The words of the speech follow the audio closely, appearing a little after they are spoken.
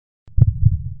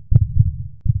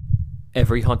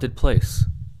Every haunted place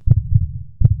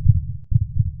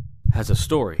has a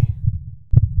story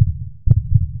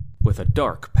with a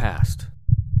dark past.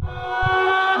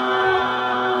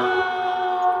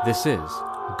 This is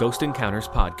Ghost Encounters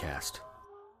Podcast.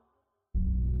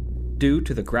 Due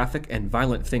to the graphic and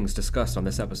violent things discussed on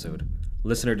this episode,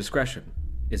 listener discretion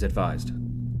is advised.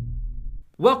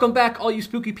 Welcome back, all you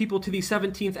spooky people, to the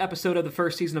 17th episode of the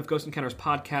first season of Ghost Encounters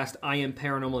Podcast. I am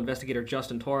paranormal investigator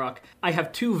Justin Torok. I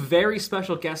have two very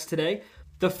special guests today.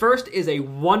 The first is a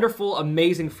wonderful,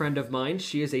 amazing friend of mine.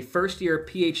 She is a first-year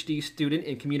PhD student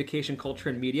in communication, culture,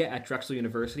 and media at Drexel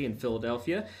University in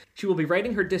Philadelphia. She will be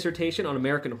writing her dissertation on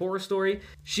American Horror Story.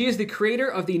 She is the creator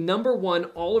of the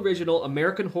 #1 all-original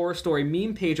American Horror Story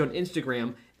meme page on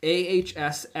Instagram,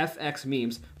 AHSFX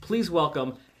Memes. Please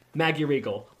welcome Maggie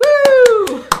Regal.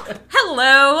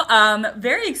 Hello.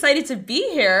 Very excited to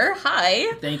be here.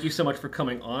 Hi. Thank you so much for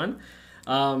coming on.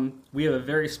 We have a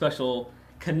very special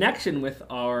connection with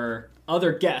our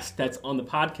other guest that's on the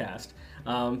podcast.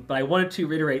 But I wanted to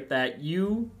reiterate that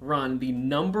you run the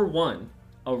 #1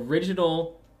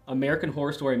 original American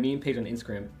Horror Story meme page on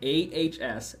Instagram,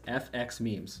 AHSFX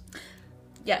Memes.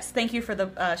 Yes, thank you for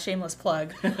the shameless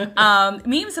plug.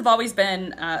 Memes have always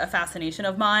been a fascination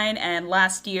of mine, and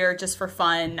last year, just for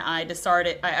fun, I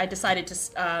decided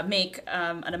to make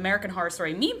an American Horror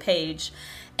Story meme page,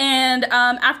 and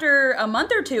after a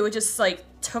month or two, it just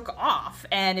took off,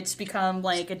 and it's become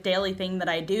like a daily thing that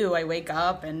I do. I wake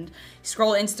up and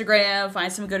scroll Instagram,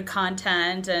 find some good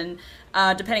content, and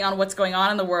depending on what's going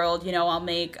on in the world, I'll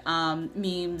make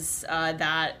memes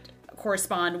that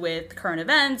correspond with current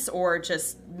events or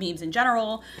just memes in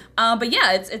general. But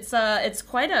yeah, it's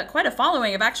quite a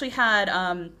following. I've actually had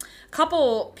a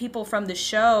couple people from the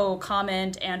show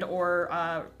comment and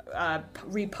or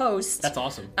repost. That's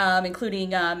awesome.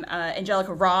 Including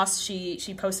Angelica Ross.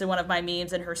 She posted one of my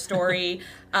memes in her story.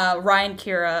 Ryan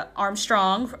Kira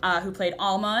Armstrong, who played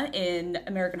Alma in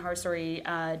American Horror Story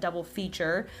double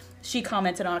feature. She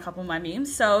commented on a couple of my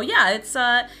memes. So yeah,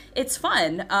 it's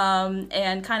fun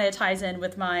and kind of ties in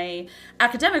with my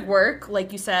academic work.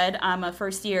 Like you said, I'm a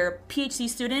first year PhD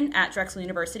student at Drexel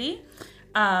University.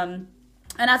 And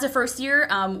as a first year,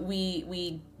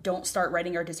 we don't start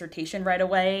writing our dissertation right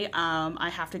away.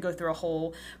 I have to go through a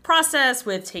whole process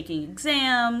with taking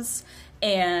exams.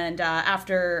 And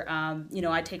after,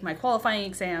 I take my qualifying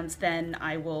exams, then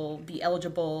I will be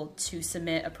eligible to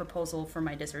submit a proposal for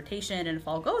my dissertation. And if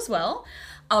all goes well,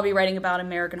 I'll be writing about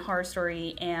American Horror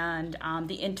Story and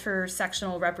the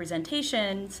intersectional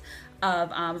representations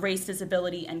of race,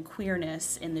 disability, and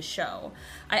queerness in the show.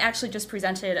 I actually just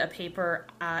presented a paper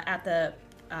at the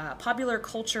Popular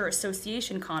Culture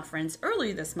Association conference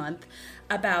early this month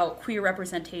about queer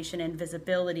representation and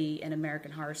visibility in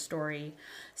American Horror Story.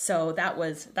 So that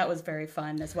was very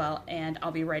fun as well. And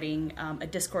I'll be writing a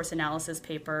discourse analysis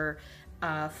paper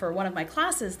for one of my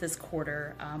classes this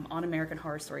quarter on American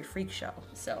Horror Story Freak Show.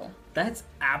 So that's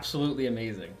absolutely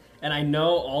amazing. And I know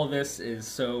all this is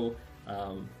so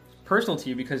personal to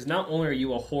you because not only are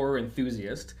you a horror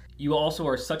enthusiast, you also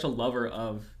are such a lover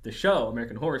of the show,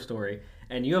 American Horror Story,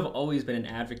 and you have always been an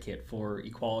advocate for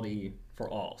equality for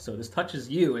all. So this touches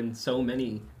you in so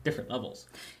many different levels.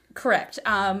 Correct.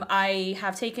 I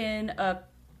have taken a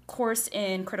course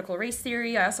in critical race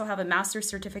theory. I also have a master's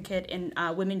certificate in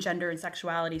women, gender, and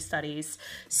sexuality studies.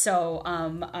 So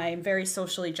I'm very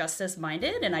socially justice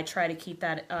minded, and I try to keep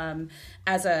that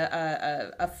as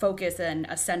a focus and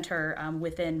a center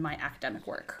within my academic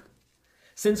work.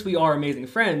 Since we are amazing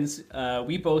friends,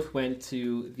 we both went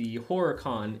to the Horror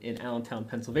Con in Allentown,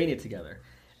 Pennsylvania together.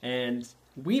 And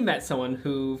we met someone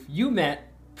who you met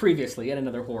previously at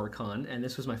another Horror Con, and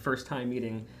this was my first time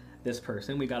meeting this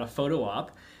person. We got a photo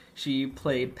op. She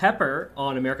played Pepper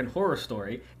on American Horror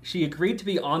Story. She agreed to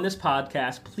be on this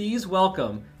podcast. Please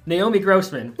welcome Naomi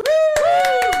Grossman.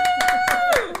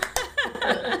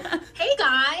 Hey,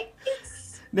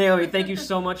 guys. Naomi, thank you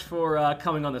so much for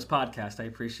coming on this podcast. I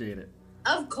appreciate it.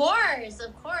 Of course.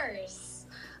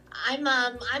 I'm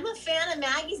a fan of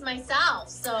Maggie's myself,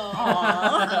 so.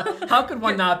 How could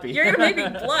one not be? You're gonna make me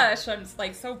blush. I'm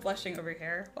so blushing over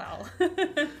here. Wow. No,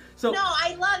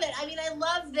 I love it. I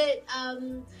love that.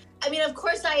 Of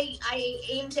course, I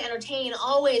aim to entertain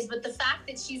always, but the fact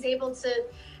that she's able to,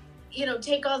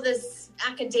 take all this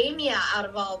academia out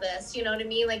of all this, you know what I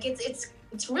mean?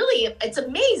 It's really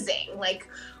amazing,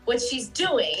 what she's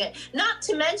doing. Not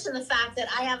to mention the fact that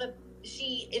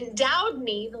she endowed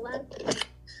me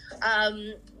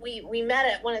we met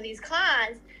at one of these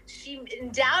cons. She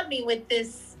endowed me with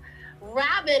this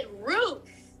Rabid Ruth.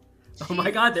 Oh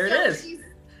my God, there it is.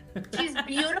 She's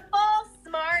beautiful,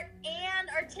 smart, and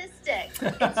artistic. artistic.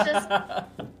 It's just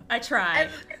I try.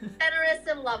 Generous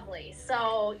and lovely.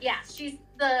 So yeah, she's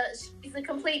the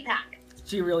complete pack.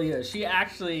 She really is. She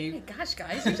actually... Oh my gosh,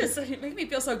 guys, you just make me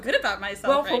feel so good about myself.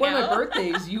 Well, for right one now. of my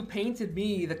birthdays, you painted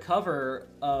me the cover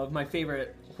of my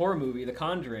favorite horror movie, The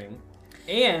Conjuring.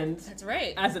 And that's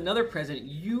right. As another present,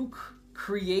 you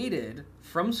created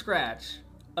from scratch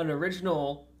an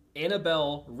original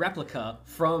Annabelle replica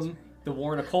from the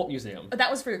Warren Occult Museum. That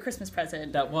was for your Christmas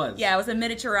present. That was. Yeah, it was a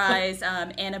miniaturized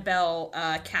Annabelle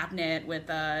cabinet with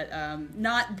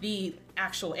not the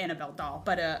actual Annabelle doll,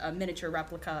 but a miniature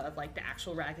replica of like the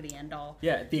actual Raggedy Ann doll.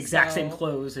 Yeah, the exact same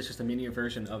clothes. It's just a mini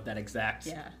version of that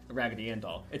exact Raggedy Ann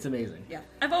doll. It's amazing. Yeah,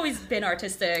 I've always been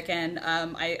artistic, and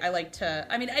I like to.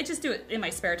 I mean, I just do it in my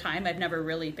spare time. I've never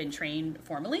really been trained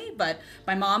formally, but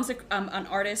my mom's an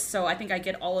artist, so I think I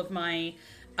get all of my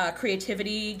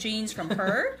creativity genes from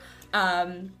her.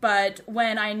 But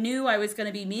when I knew I was going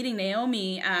to be meeting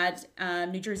Naomi at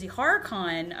New Jersey Horror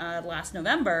Con last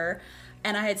November,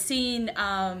 and I had seen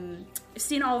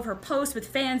all of her posts with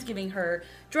fans giving her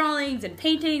drawings and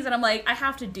paintings, and I'm like, I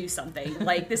have to do something.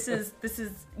 Like this is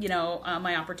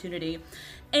my opportunity.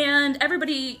 And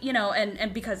everybody,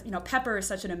 and because Pepper is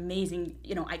such an amazing,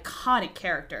 iconic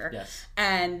character. Yes.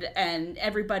 And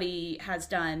everybody has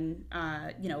done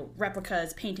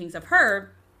replicas, paintings of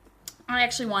her. I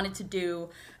actually wanted to do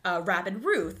Rabid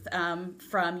Ruth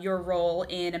from your role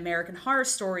in American Horror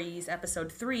Stories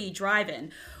Episode 3,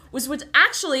 Drive-In, was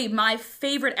actually my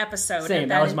favorite episode Same, of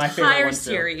that was my favorite entire one, too.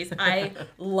 series. I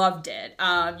loved it.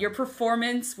 Your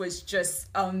performance was just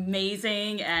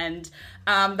amazing, and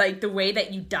like the way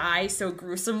that you die so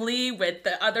gruesomely with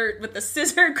the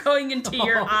scissor going into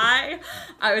your eye,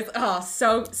 I was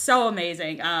so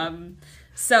amazing.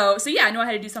 So yeah, I knew I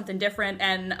had to do something different,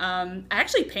 and I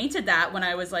actually painted that when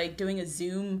I was like doing a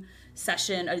Zoom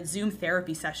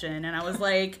therapy session, and I was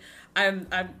like,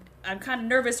 I'm kind of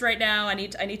nervous right now. I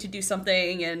need to do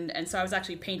something, and so I was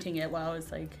actually painting it while I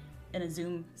was like in a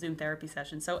Zoom therapy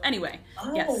session. So anyway,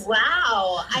 yes.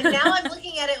 Wow! Now I'm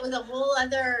looking at it with a whole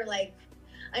other like.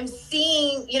 I'm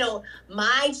seeing,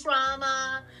 my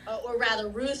trauma, or rather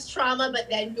Ruth's trauma, but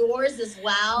then yours as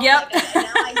well. Yep.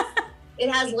 It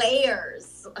has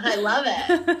layers. I love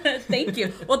it. Thank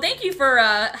you. Well, thank you for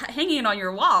hanging it on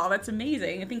your wall. That's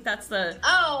amazing. I think that's the...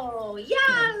 Oh,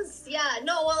 yes. Yeah.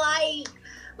 No, well,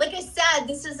 like I said,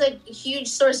 this is a huge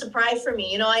source of pride for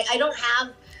me. I don't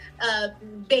have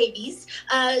babies.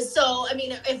 So, I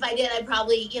mean, if I did, I'd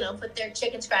probably, put their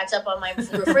chicken scratch up on my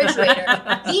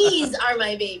refrigerator. These are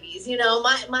my babies.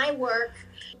 My work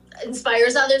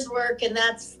inspires others' work, and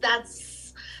that's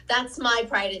my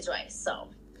pride and joy. So,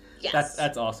 yes.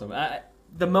 That's awesome.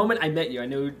 The moment I met you, I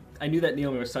knew that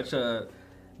Naomi was such a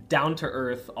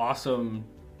down-to-earth, awesome,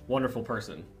 wonderful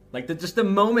person. Like, just the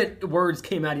moment words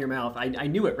came out of your mouth, I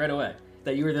knew it right away.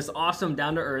 That you were this awesome,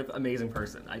 down-to-earth, amazing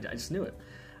person. I just knew it.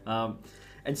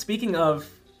 And speaking of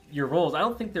your roles, I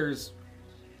don't think there's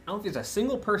a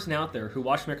single person out there who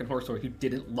watched American Horror Story who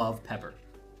didn't love Pepper.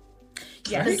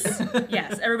 Yes, right?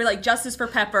 Yes. Everybody like justice for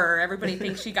Pepper. Everybody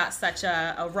thinks she got such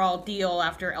a raw deal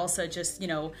after Elsa just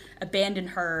abandoned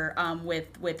her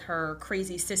with her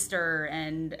crazy sister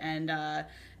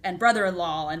and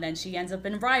brother-in-law, and then she ends up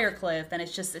in Briarcliff, and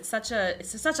it's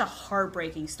such a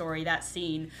heartbreaking story, that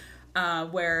scene.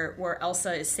 Where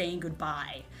Elsa is saying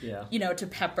goodbye, to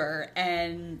Pepper,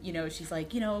 and she's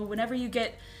like, whenever you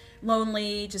get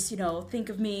lonely, just think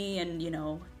of me,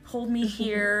 and hold me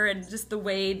here, and just the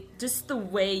way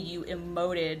you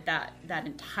emoted that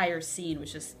entire scene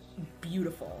was just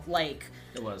beautiful. Like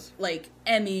it was like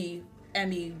Emmy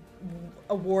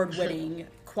award-winning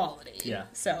quality. Yeah.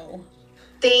 So.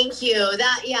 Thank you.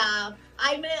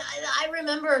 I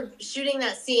remember shooting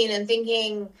that scene and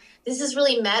thinking, this is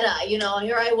really meta.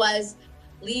 Here I was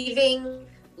leaving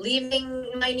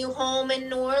my new home in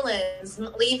New Orleans,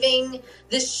 leaving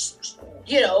this,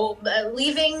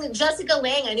 leaving Jessica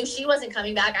Lange. I knew she wasn't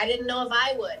coming back. I didn't know if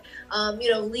I would.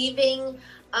 Leaving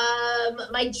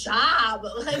my job.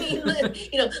 I mean,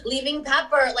 leaving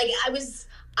Pepper. Like I was,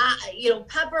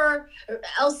 Pepper,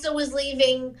 Elsa was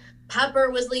leaving.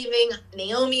 Pepper was leaving.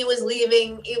 Naomi was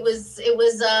leaving. It was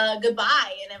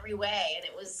goodbye in every way, and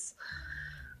it was.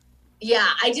 Yeah,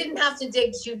 I didn't have to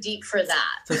dig too deep for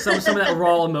that. So some of that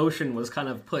raw emotion was kind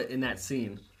of put in that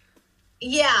scene.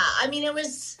 Yeah, I mean, it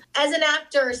was, as an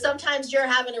actor, sometimes you're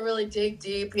having to really dig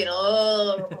deep,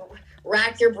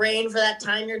 rack your brain for that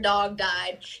time your dog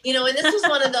died. And this was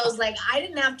one of those, like, I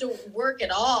didn't have to work at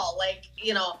all. Like,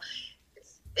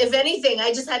 if anything,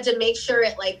 I just had to make sure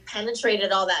it, like,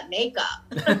 penetrated all that makeup.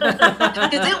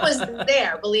 Because it was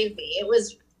there, believe me. It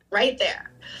was right there.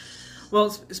 Well,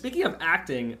 speaking of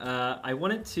acting, I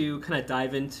wanted to kind of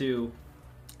dive into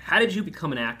how did you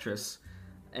become an actress,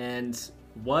 and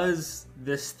was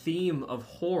this theme of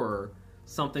horror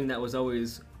something that was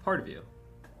always part of you?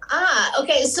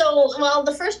 Okay. So, well,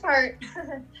 the first part,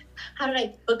 how did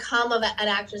I become an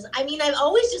actress? I mean, I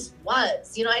always just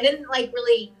was, you know, I didn't like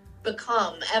really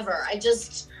become ever. I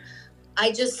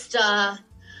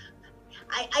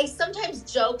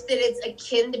sometimes joke that it's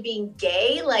akin to being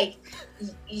gay. Like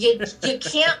you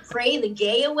can't pray the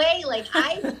gay away. Like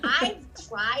I've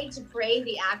tried to pray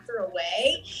the actor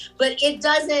away, but it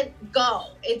doesn't go.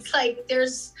 It's like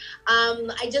there's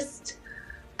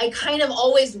I kind of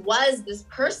always was this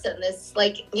person, this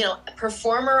like, you know,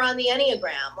 performer on the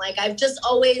Enneagram. Like I've just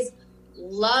always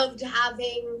loved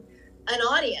having an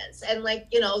audience and like,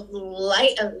 you know,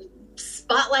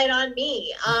 spotlight on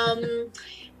me.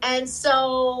 And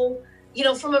so, you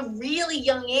know, from a really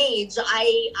young age,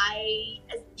 I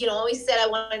you know, always said I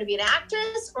wanted to be an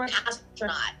actress or an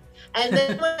astronaut. And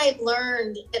then when I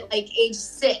learned at like age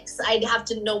 6, I'd have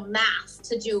to know math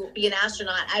to be an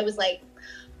astronaut, I was like,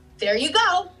 there you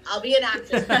go, I'll be an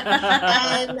actress.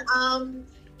 And,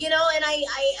 you know, and I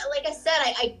like I said,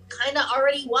 I kind of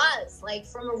already was, like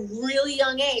from a really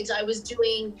young age, I was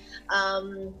doing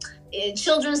in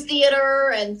children's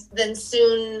theater and then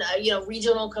soon, you know,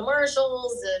 regional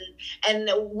commercials and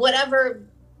whatever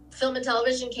film and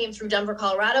television came through Denver,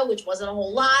 Colorado, which wasn't a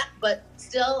whole lot, but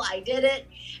still I did it.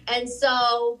 And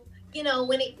so, you know,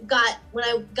 when I got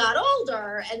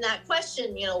older and that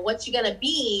question, you know, what you gonna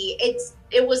be?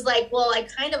 It was like, well, I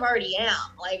kind of already am,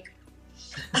 like,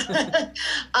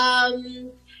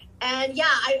 and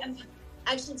yeah,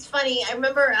 actually, it's funny. I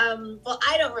remember, well,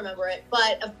 I don't remember it,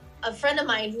 but a friend of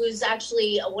mine who's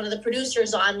actually one of the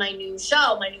producers on my new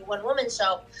one-woman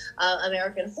show,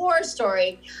 American Horror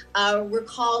Story,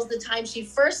 recalls the time she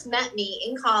first met me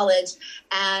in college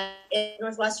at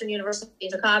Northwestern University in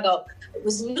Chicago. It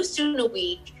was new student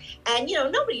week, and you know,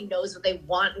 nobody knows what they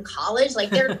want in college. Like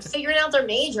they're figuring out their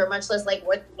major, much less like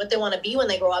what they want to be when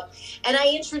they grow up. And I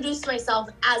introduced myself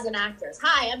as an actress.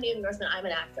 Hi, I'm Naomi Grossman. I'm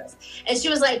an actress. And she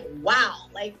was like, wow,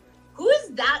 like, who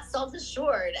is that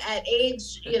self-assured at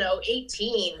age, you know,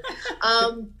 18?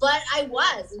 But I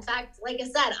was, in fact, like I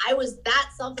said, I was that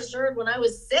self-assured when I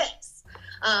was 6.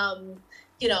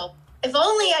 You know, if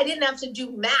only I didn't have to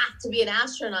do math to be an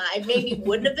astronaut, I maybe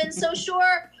wouldn't have been so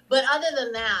sure. But other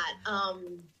than that,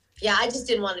 yeah, I just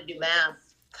didn't want to do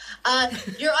math.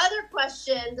 Your other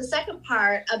question, the second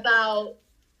part about,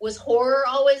 was horror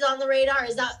always on the radar?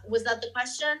 Was that the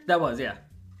question? That was, yeah.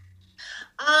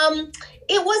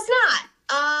 It was not.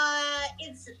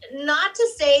 It's not to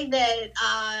say that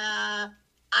I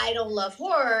don't love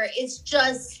horror. It's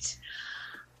just,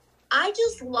 I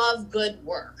just love good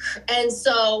work. And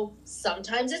so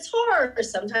sometimes it's horror,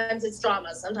 sometimes it's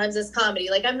drama, sometimes it's comedy.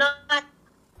 Like I'm not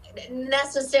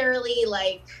necessarily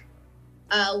like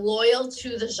loyal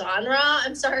to the genre,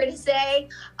 I'm sorry to say.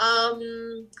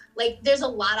 Like there's a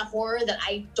lot of horror that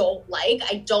I don't like.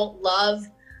 I don't love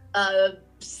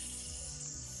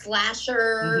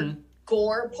slasher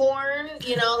gore porn,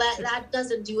 you know, that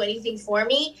doesn't do anything for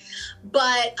me.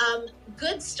 But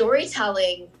good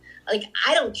storytelling, like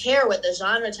I don't care what the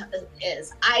genre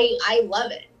is, I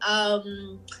love it. I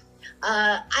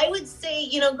would say,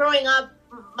 you know, growing up,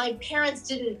 my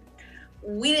parents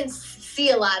we didn't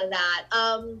see a lot of that.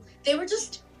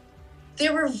 They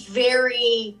were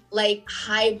very like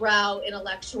highbrow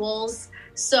intellectuals,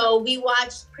 so we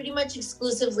watched pretty much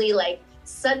exclusively like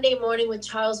Sunday Morning with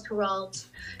Charles Kuralt,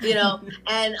 you know,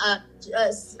 and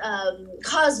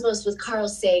Cosmos with Carl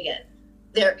Sagan.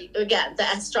 There again, the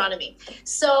astronomy.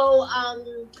 So,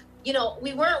 you know,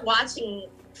 we weren't watching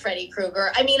Freddy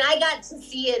Krueger. I mean, I got to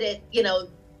see it at, you know,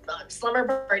 slumber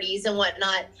parties and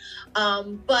whatnot.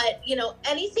 But, you know,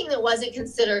 anything that wasn't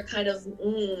considered kind of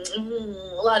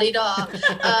la-di-da,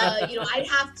 you know, I'd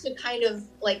have to kind of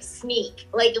like sneak.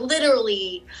 Like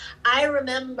literally, I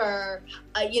remember,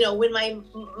 you know, when my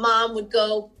mom would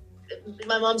go,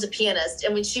 my mom's a pianist,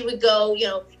 and when she would go, you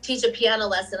know, teach a piano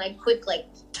lesson, I'd quick like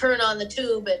turn on the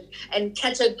tube and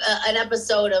catch an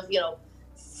episode of, you know,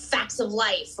 Facts of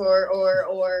Life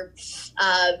or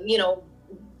you know,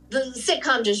 the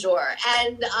sitcom du jour,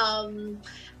 and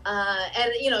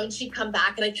you know, and she'd come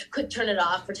back and I could turn it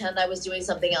off, pretend I was doing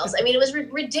something else. I mean, it was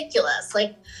ridiculous.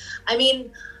 Like, I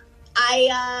mean,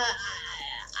 I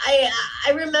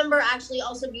remember actually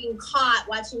also being caught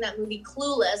watching that movie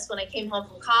Clueless when I came home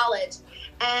from college,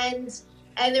 and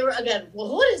they were again,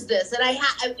 well, what is this? And I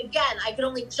could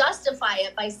only justify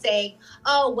it by saying,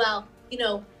 oh well, you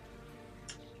know,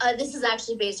 this is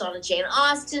actually based on a Jane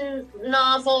Austen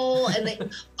novel, and they,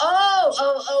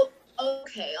 oh,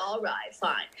 okay, all right,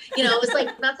 fine. You know, it was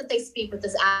like, not that they speak with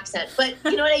this accent, but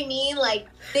you know what I mean? Like,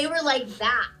 they were like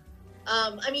that.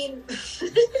 I mean,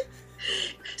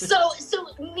 so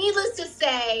needless to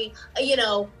say, you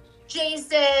know,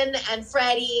 Jason and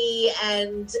Freddie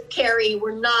and Carrie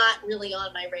were not really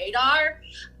on my radar.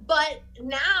 But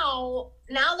now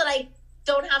that I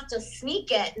don't have to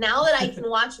sneak it, now that I can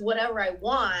watch whatever I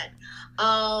want,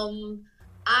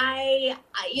 I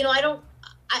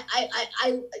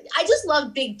just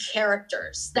love big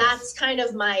characters. That's kind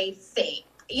of my thing.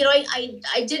 You know,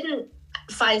 I didn't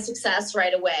find success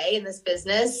right away in this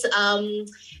business.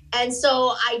 And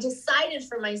so I decided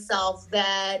for myself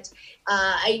that,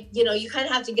 you kind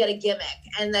of have to get a gimmick,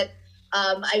 and that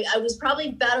I was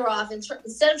probably better off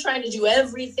instead of trying to do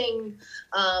everything,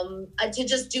 to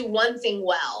just do one thing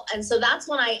well. And so that's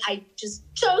when I just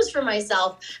chose for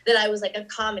myself that I was like a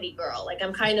comedy girl. Like,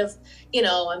 I'm kind of,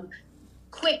 I'm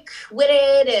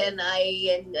quick-witted and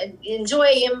I enjoy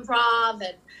improv.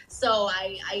 And so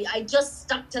I just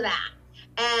stuck to that.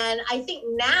 And I think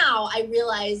now I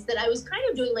realize that I was kind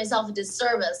of doing myself a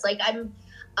disservice. Like,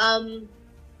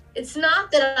 it's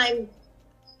not that I'm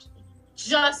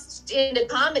just into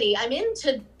comedy. I'm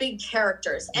into big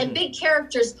characters, and big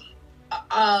characters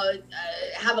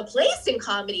have a place in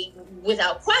comedy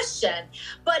without question,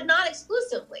 but not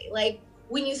exclusively. Like,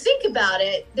 when you think about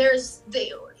it,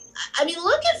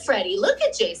 look at Freddie, look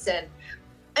at Jason.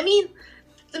 I mean,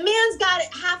 the man's got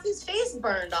half his face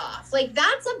burned off. Like,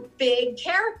 that's a big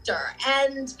character.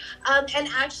 And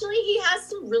actually he has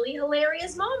some really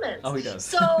hilarious moments. Oh, he does.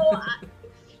 So,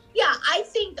 yeah, I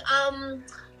think,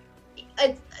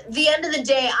 at the end of the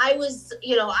day, I was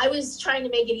trying to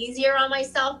make it easier on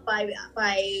myself by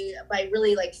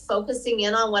really like focusing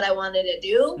in on what I wanted to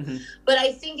do. Mm-hmm. But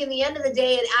I think in the end of the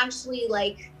day, it actually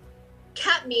like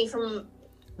kept me from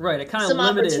it kind of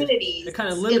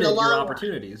limited your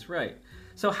opportunities, right?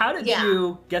 So how did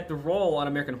you get the role on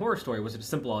American Horror Story? Was it a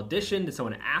simple audition? Did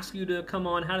someone ask you to come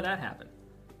on? How did that happen?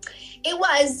 It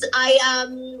was. I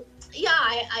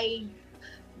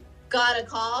got a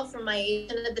call from my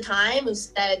agent at the time who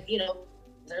said,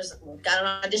 there's got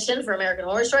an audition for American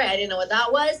Horror Story. I didn't know what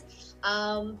that was.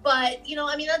 But,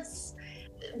 that's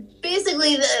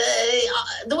basically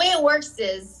the way it works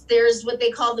is there's what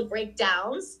they call the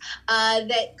breakdowns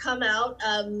that come out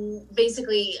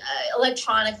basically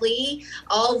electronically.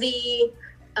 All the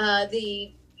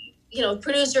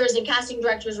producers and casting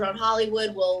directors around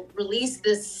Hollywood will release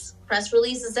this press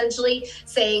release essentially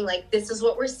saying like, this is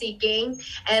what we're seeking,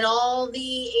 and all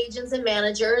the agents and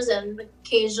managers and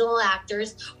occasional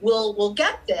actors will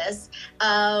get this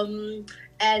and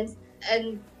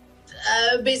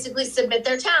basically submit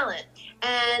their talent.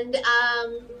 And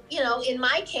in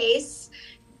my case,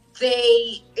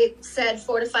 it said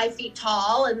 4 to 5 feet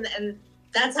tall, and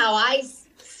that's how I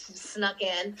snuck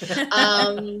in.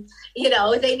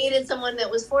 They needed someone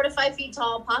that was 4 to 5 feet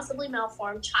tall, possibly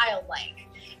malformed, childlike.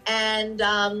 And,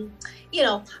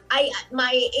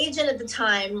 my agent at the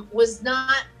time was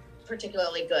not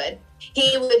particularly good.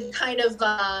 He would kind of,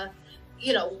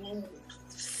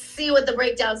 see what the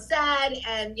breakdown said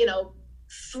and,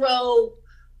 throw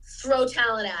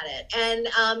talent at it. And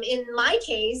in my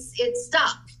case, it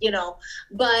stuck,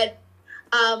 but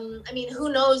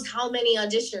who knows how many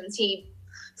auditions he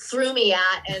threw me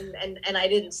at and I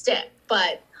didn't stick.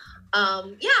 But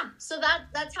so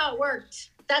that's how it worked.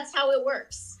 That's how it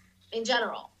works in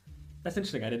general. That's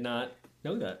interesting. I did not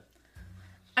know that.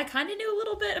 I kind of knew a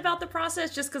little bit about the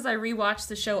process just because I rewatched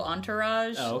the show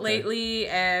Entourage lately,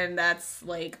 and that's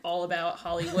like all about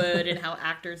Hollywood and how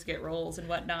actors get roles and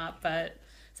whatnot. But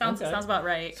sounds about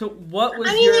right. So what was?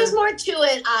 There's more to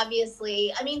it,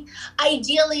 obviously.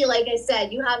 Ideally, like I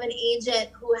said, you have an agent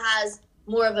who has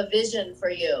more of a vision for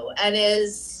you and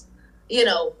is,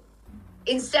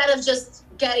 instead of just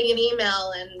getting an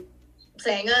email and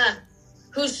saying,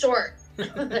 who's short? Who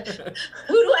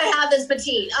do I have that's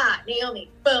petite?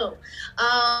 Naomi. Boom.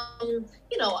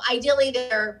 Ideally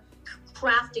they're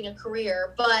crafting a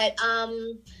career, but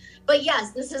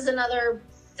yes, this is another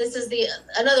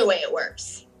way it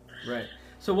works. Right.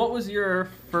 So what was your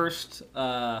first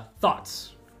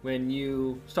thoughts when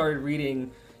you started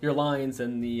reading your lines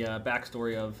and the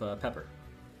backstory of Pepper?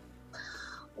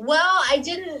 Well, I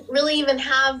didn't really even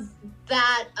have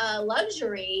that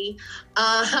luxury.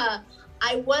 I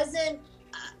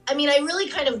really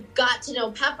kind of got to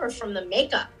know Pepper from the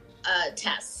makeup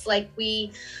tests. Like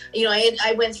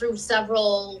I went through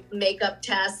several makeup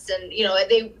tests, and,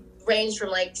 they range from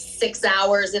like 6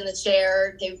 hours in the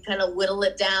chair. They kind of whittle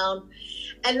it down.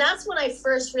 And that's when I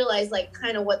first realized like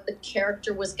kind of what the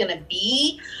character was going to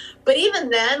be. But even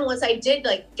then, once I did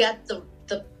like get the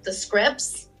the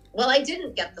scripts. Well, I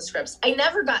didn't get the scripts. I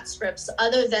never got scripts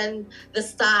other than the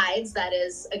sides, that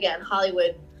is, again,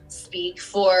 Hollywood speak,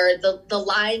 for the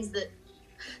lines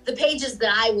the pages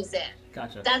that I was in.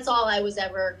 Gotcha. That's all I was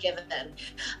ever given.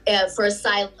 For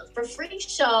Asylum, for Freak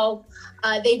Show,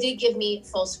 they did give me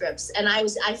full scripts, and I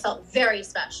felt very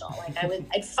special. Like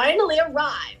I'd finally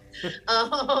arrived.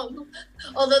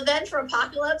 Although then for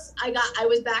Apocalypse, I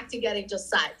was back to getting just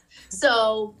sides.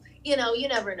 So, you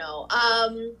never know.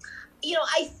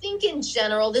 I think in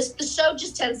general, the show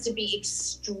just tends to be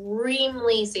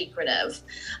extremely secretive.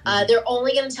 They're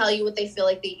only going to tell you what they feel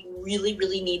like they really,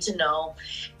 really need to know.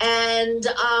 And,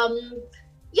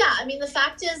 the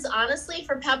fact is, honestly,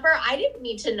 for Pepper, I didn't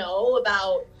need to know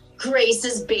about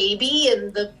Grace's baby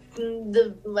and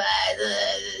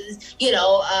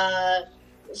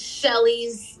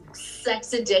Shelley's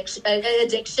sex addiction. I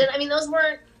mean,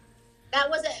 that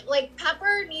wasn't, like,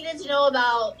 Pepper needed to know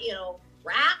about,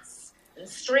 rats and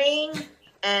string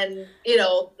and,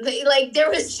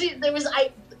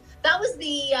 that was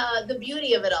the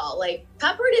beauty of it all. Like,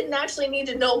 Pepper didn't actually need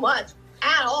to know much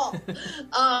at all. But,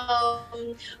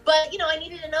 I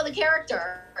needed to know the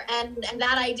character, and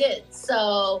that I did.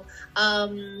 So, but,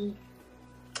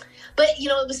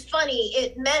 it was funny.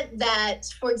 It meant that,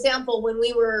 for example, when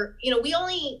we were, we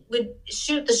only would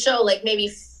shoot the show like maybe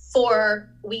 4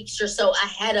 weeks or so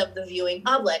ahead of the viewing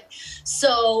public.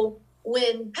 So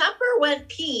when Pepper went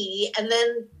pee and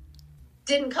then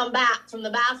didn't come back from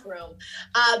the bathroom,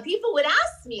 people would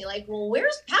ask me, like, well,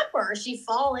 where's Pepper? She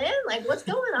fall in? Like, what's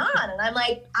going on? And I'm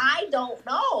like, I don't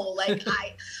know. Like,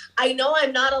 I know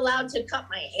I'm not allowed to cut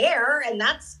my hair, and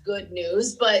that's good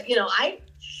news. But,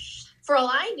 for all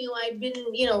I knew, I'd been,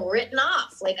 written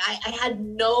off. Like, I had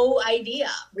no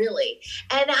idea, really.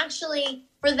 And actually,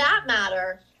 for that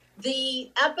matter,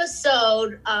 the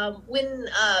episode, when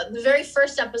the very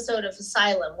first episode of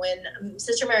Asylum, when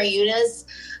Sister Mary Eunice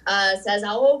says,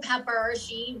 oh, Pepper,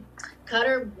 she cut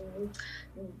her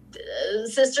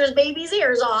sister's baby's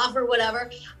ears off or whatever,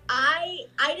 I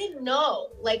didn't know.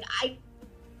 Like, I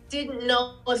didn't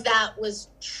know if that was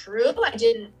true. I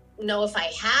didn't know if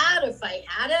I had, if I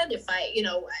hadn't, if I,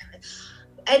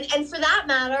 and for that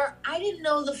matter, I didn't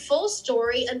know the full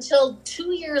story until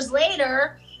 2 years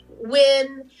later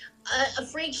when a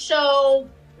Freak Show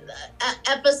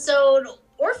episode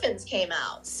Orphans came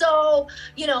out. So,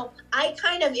 I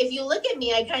kind of, if you look at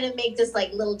me, I kind of make this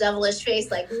like little devilish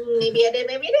face, like maybe I did,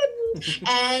 maybe I didn't.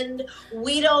 And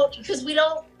we don't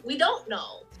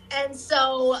know. And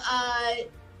so,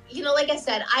 like I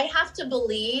said, I have to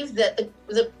believe that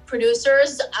the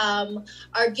producers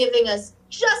are giving us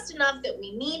just enough that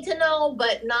we need to know,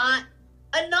 but not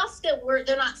enough that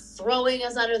they're not throwing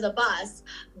us under the bus,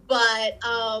 but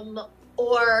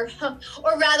or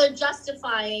rather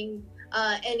justifying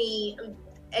any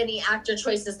actor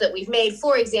choices that we've made.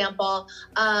 For example,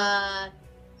 I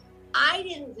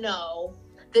didn't know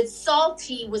that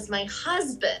Salty was my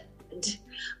husband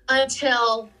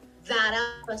until that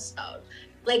episode.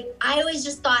 Like, I always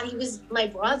just thought he was my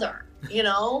brother,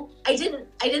 I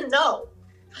didn't know.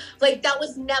 Like, that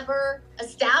was never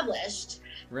established.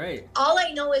 Right. All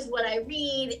I know is what I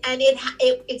read, and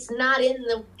it's not in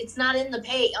the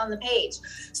page, on the page.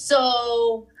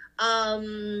 So,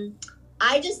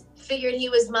 I just figured he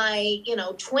was my,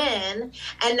 twin,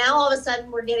 and now all of a sudden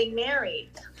we're getting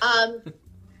married.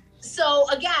 So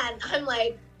again, I'm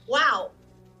like, wow,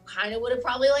 kind of would have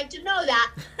probably liked to know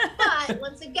that. But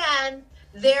once again,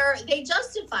 they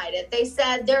justified it. They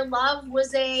said their love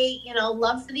was a,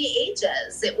 love for the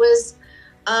ages. It was,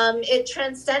 it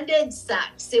transcended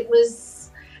sex. It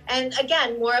was, and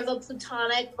again, more of a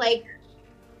platonic, like,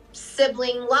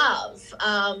 sibling love.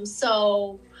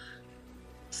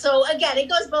 So again, it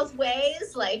goes both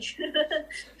ways. Like,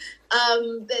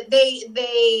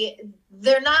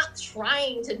 they're not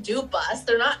trying to dupe us.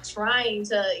 They're not trying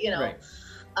to, right.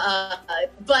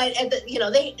 But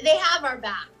they have our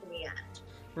back in the end.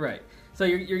 Right. So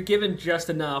you're given just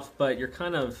enough, but you're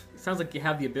kind of, it sounds like you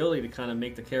have the ability to kind of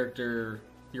make the character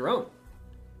your own,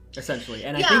 essentially.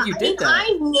 And I think you did that. I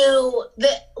knew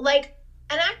that, like,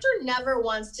 an actor never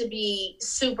wants to be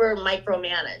super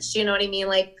micromanaged. You know what I mean?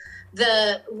 Like,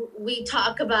 we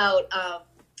talk about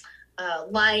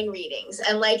line readings,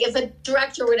 and like, if a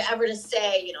director were to ever to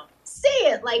say, say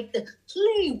it like the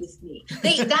play with me,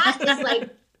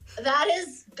 that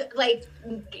is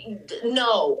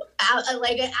no,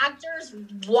 like, actors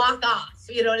walk off.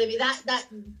 You know what I mean? That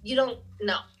you don't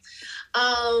know.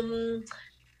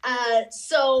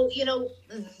 So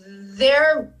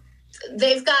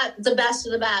they've got the best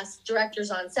of the best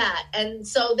directors on set, and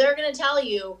so they're going to tell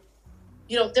you,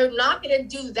 they're not going to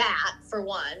do that, for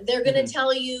one. They're going to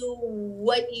tell you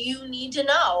what you need to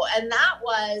know. And that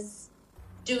was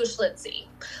do Schlitzie.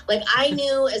 Like, I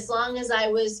knew as long as I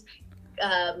was,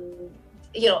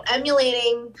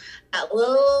 emulating that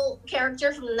little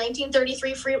character from the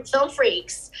 1933 film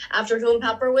Freaks, after whom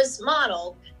Pepper was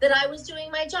modeled, that I was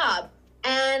doing my job.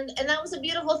 And that was a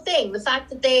beautiful thing. The fact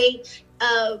that they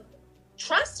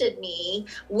trusted me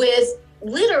with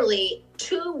literally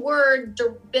 2-word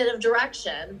bit of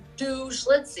direction, do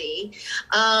Schlitzie,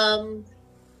 and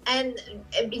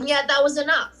yet that was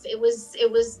enough. It was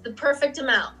the perfect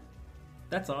amount.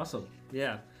 That's awesome.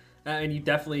 Yeah, and you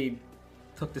definitely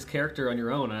took this character on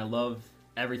your own. I love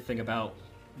everything about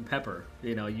Pepper.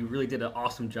 You really did an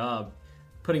awesome job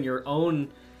putting your own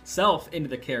self into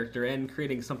the character and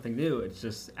creating something new. It's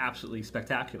just absolutely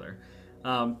spectacular.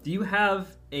 Do you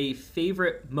have a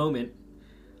favorite moment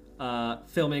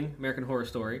filming American Horror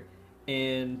Story,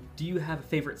 and do you have a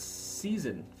favorite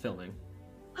season filming?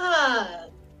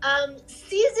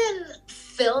 Season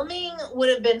filming would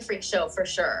have been Freak Show for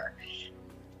sure.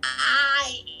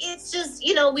 It's just,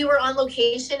 we were on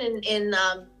location in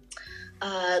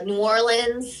New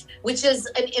Orleans, which is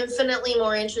an infinitely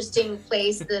more interesting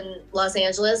place than Los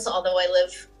Angeles, although I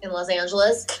live in Los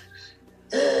Angeles.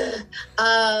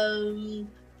 And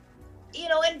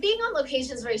being on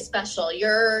location is very special.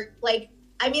 You're like,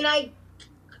 I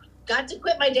got to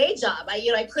quit my day job.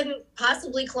 I couldn't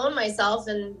possibly clone myself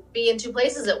and be in 2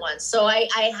 places at once. So I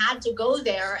had to go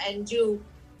there and do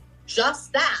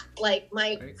just that. Like,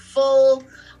 my full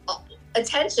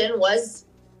attention was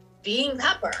being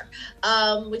Pepper,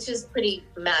 which is pretty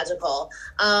magical.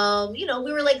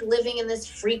 We were like living in this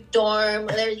freak dorm.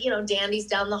 There's, dandies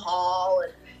down the hall,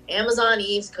 and Amazon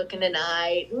Eve's cooking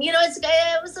tonight.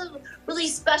 It was a really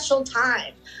special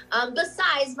time.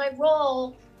 Besides, my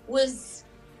role was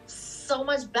so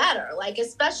much better. Like,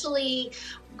 especially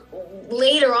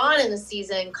later on in the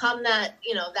season, come that,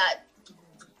 that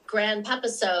grand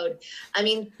Pepisode.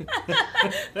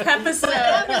 Pepisode.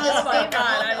 Oh my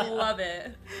God, I love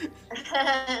it.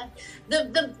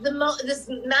 This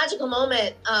magical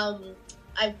moment.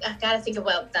 I've got to think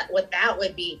about what that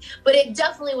would be, but it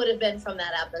definitely would have been from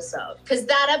that episode, because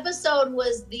that episode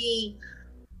was the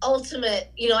ultimate.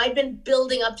 I'd been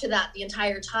building up to that the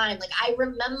entire time. Like, I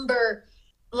remember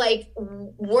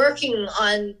working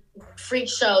on Freak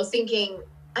Show thinking,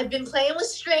 I've been playing with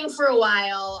string for a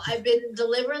while. I've been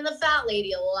delivering the fat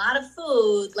lady a lot of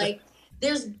food. Like,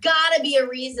 there's gotta be a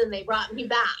reason they brought me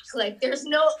back. Like, there's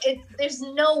no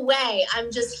way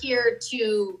I'm just here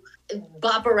to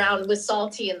bop around with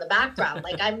Salty in the background.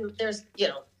 Like,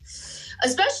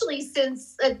 especially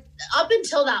since up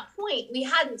until that point, we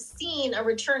hadn't seen a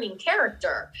returning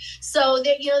character. So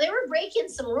they were breaking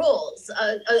some rules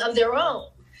of their own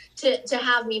to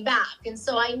have me back. And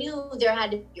so I knew there had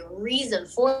to be a reason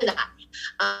for that.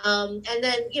 And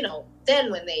then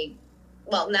when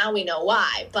now we know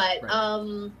why, but,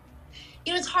 right.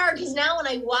 It's hard because now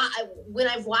when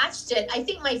I've watched it, I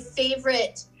think my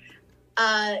favorite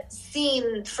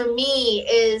scene for me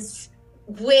is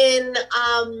when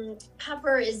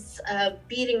Pepper is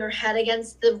beating her head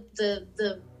against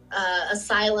the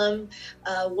asylum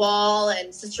wall,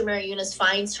 and Sister Mary Eunice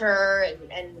finds her,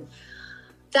 and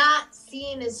that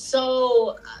scene is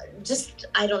so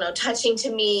touching to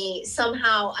me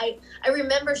somehow. I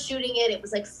remember shooting it. It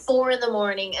was like 4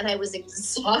 a.m. and I was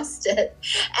exhausted.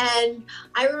 And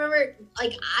I remember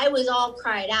I was all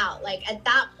cried out. Like, at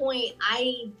that point,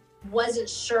 I wasn't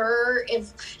sure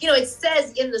if, it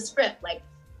says in the script, like,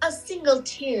 a single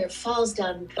tear falls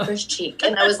down Pepper's cheek.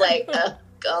 And I was like, oh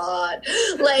God.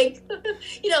 Like,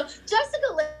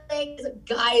 Jessica Lange is a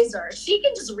geyser. She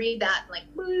can just read that and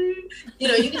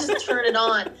you can just turn it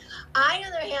on. I,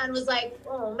 on the other hand, was like,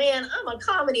 oh man, I'm a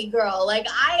comedy girl. Like,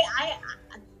 I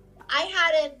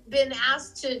hadn't been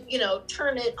asked to,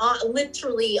 turn it on,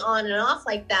 literally on and off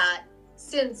like that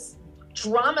since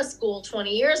drama school 20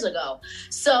 years ago.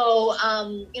 So,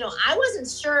 I wasn't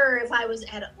sure if I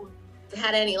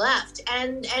had any left,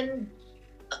 and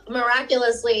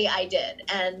miraculously I did.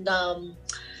 And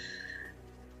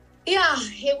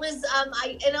it was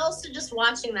and also just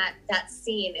watching that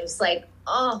scene, it was like,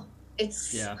 oh,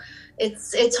 it's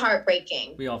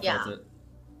heartbreaking. We all felt it.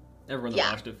 Everyone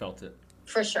that watched it felt it,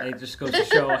 for sure. And it just goes to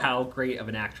show how great of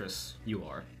an actress you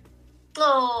are.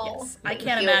 Oh, yes. I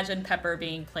can't imagine Pepper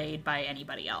being played by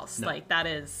anybody else. No. Like, that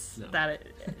is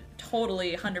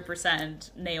totally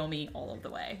 100% Naomi all of the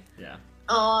way. Yeah.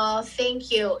 Oh, thank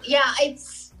you. Yeah, I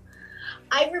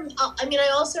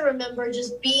also remember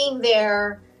just being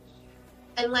there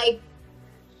and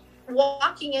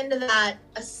walking into that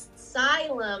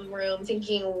asylum room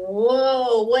thinking,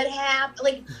 whoa, what happened?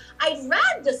 Like, I'd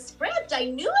read the script. I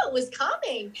knew it was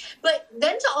coming. But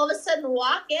then to all of a sudden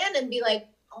walk in and be like,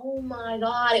 oh my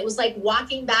God, it was like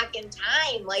walking back in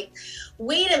time. Like,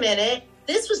 wait a minute.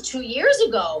 This was 2 years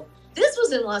ago. This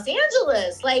was in Los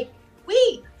Angeles. Like,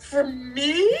 wait, for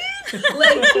me?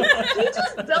 Like, you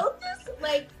just built this,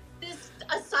 like, this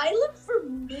asylum for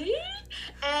me?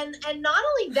 And not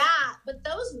only that, but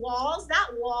those walls, that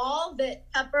wall that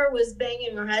Pepper was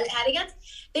banging her head against,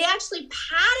 they actually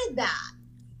padded that.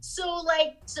 So,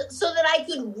 like, so that I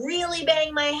could really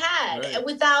bang my head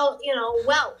without,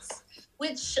 welts.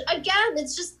 Which, again,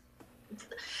 it's just,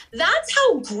 that's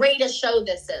how great a show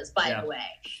this is, by the way.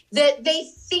 That they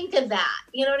think of that.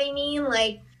 You know what I mean?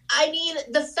 Like,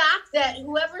 the fact that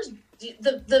whoever's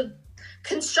the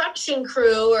construction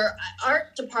crew or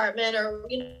art department or,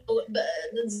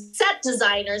 set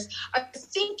designers are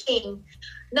thinking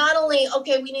not only,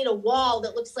 okay, we need a wall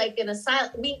that looks like an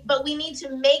asylum, but we need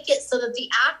to make it so that the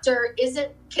actor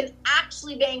can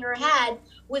actually bang her head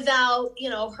without,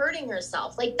 hurting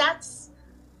herself. Like, that's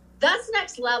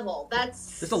next level.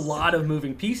 There's a lot of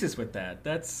moving pieces with that.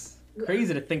 That's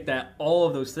crazy to think that all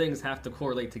of those things have to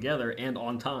correlate together and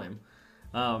on time.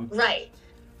 Right.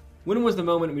 When was the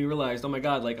moment we realized, oh my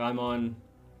God, like, I'm on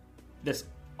this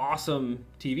awesome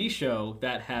TV show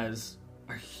that has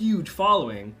a huge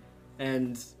following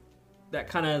and that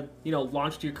kind of,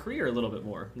 launched your career a little bit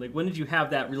more? Like, when did you have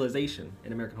that realization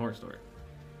in American Horror Story?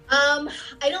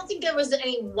 I don't think there was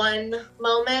any one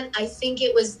moment. I think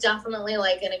it was definitely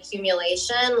like an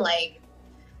accumulation. Like,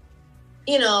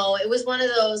 it was one of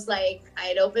those, like,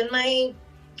 I'd open my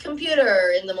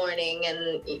computer in the morning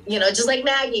and, just like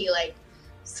Maggie, like,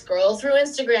 scroll through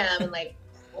Instagram and like,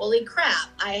 holy crap,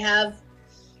 I have,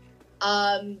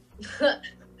 I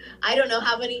don't know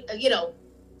how many,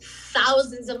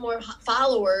 thousands of more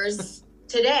followers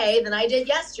today than I did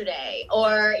yesterday.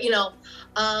 Or,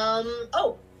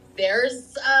 oh,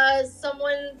 there's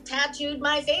someone tattooed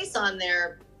my face on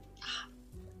their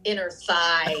inner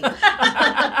thigh.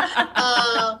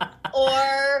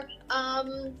 Or,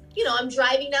 I'm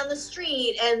driving down the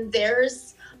street and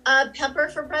there's a Pepper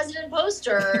for President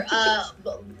poster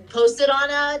posted on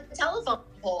a telephone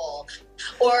pole.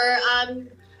 Or I'm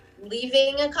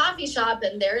leaving a coffee shop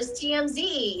and there's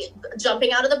TMZ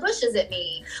jumping out of the bushes at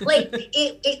me. Like,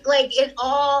 it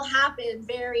all happened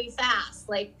very fast.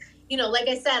 Like, like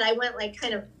I said, I went like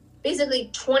kind of basically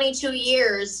 22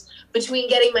 years between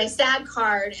getting my SAG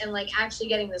card and like actually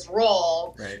getting this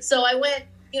role. Right. So I went,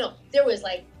 there was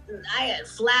like, I had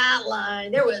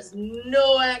flatline. There was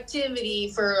no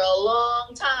activity for a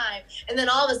long time. And then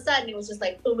all of a sudden it was just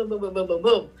like boom, boom, boom, boom, boom, boom,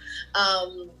 boom.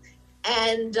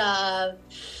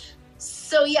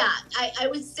 So yeah, I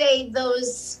would say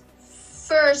those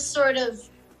first sort of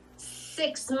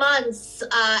 6 months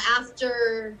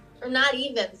after, or not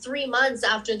even 3 months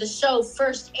after the show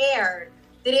first aired,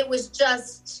 that it was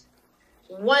just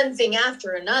one thing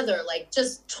after another, like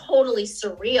just totally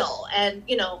surreal. And,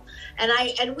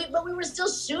 but we were still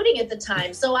shooting at the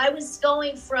time. So I was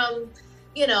going from,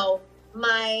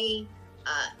 my,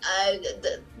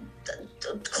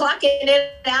 clocking in and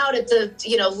out at the,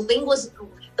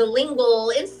 the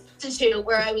Lingual Institute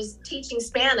where I was teaching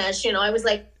Spanish. I was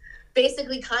like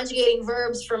basically conjugating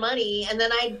verbs for money. And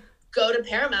then I'd go to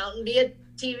Paramount and be a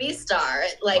TV star.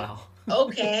 Like, wow.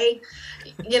 Okay.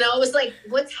 It was like,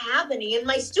 what's happening? And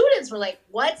my students were like,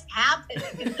 what's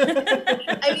happening?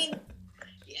 I mean,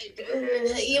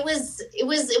 it was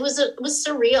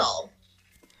surreal.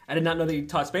 I did not know that you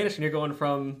taught Spanish and you're going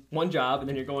from one job and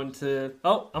then you're going to,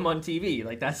 I'm on TV.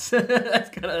 Like, that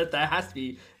has to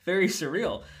be very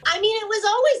surreal. I mean, it was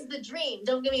always the dream.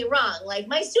 Don't get me wrong. Like,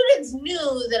 my students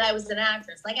knew that I was an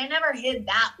actress. Like, I never hid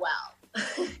that well.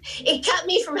 It kept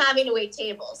me from having to wait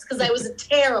tables because I was a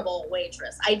terrible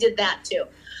waitress. I did that too.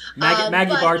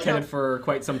 Maggie bartended for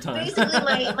quite some time. Basically,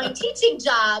 my teaching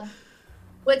job.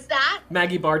 What's that?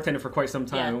 Maggie bartended for quite some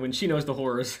time when she knows the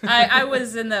horrors. I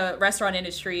was in the restaurant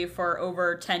industry for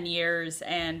over 10 years,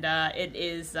 and it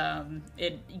is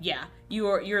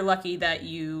you're lucky that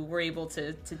you were able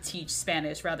to teach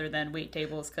Spanish rather than wait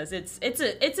tables, because it's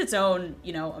its own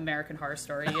American Horror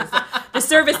Story. It's the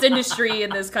service industry in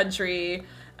this country.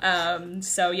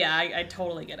 So yeah, I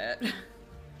totally get it.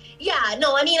 Yeah,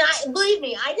 no, I mean, believe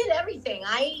me, I did everything.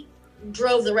 I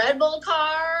drove the Red Bull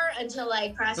car until I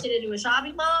crashed it into a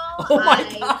shopping mall. Oh my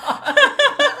God.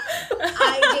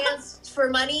 I danced for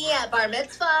money at bar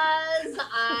mitzvahs.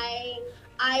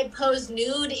 I posed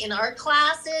nude in art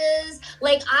classes.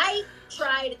 Like, I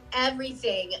tried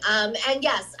everything. And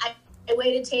yes, I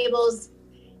waited tables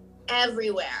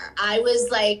everywhere. I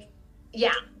was like,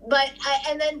 yeah,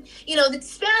 and then, the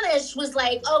Spanish was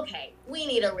like, okay, we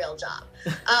need a real job.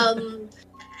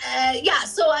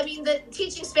 So I mean, the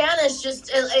teaching Spanish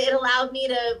it allowed me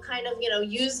to kind of,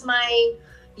 use my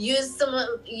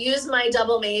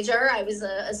double major. I was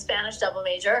a Spanish double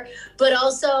major, but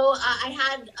also I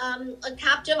had a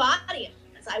captive audience.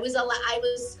 I was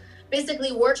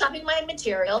basically workshopping my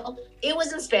material. It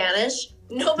was in Spanish.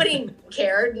 Nobody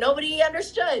cared. Nobody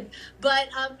understood. But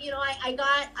I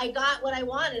got what I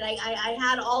wanted. I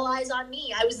had all eyes on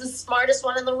me. I was the smartest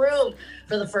one in the room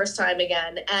for the first time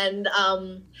again. And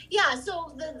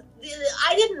so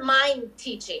I didn't mind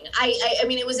teaching. I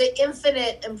mean, it was an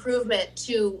infinite improvement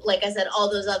to, like I said,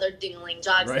 all those other dingling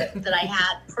jobs that I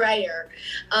had prior.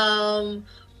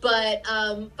 But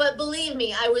believe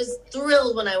me, I was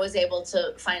thrilled when I was able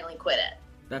to finally quit it.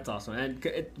 That's awesome, and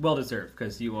well deserved,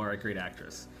 because you are a great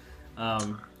actress.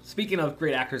 Speaking of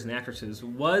great actors and actresses,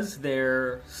 was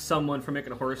there someone from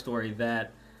American Horror Story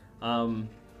that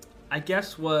I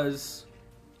guess was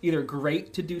either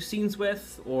great to do scenes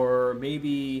with, or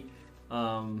maybe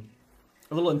a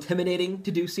little intimidating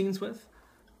to do scenes with?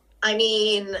 I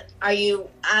mean, are you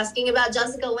asking about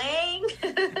Jessica Lange?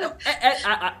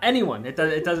 Anyone. It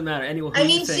doesn't matter. Anyone. I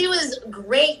mean, she was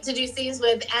great to do scenes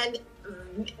with, and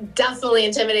definitely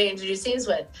intimidating to do scenes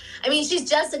with. I mean, she's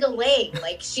Jessica Lange.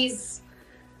 Like, she's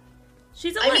a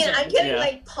legend. I'm getting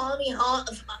like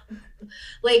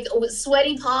like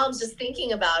sweaty palms just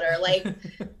thinking about her. Like,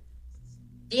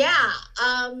 no,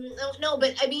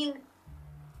 but I mean,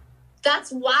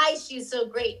 that's why she's so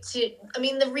great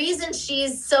the reason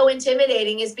she's so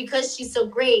intimidating is because she's so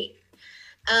great.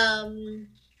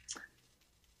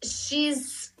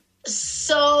 She's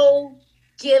so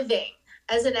giving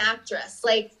as an actress.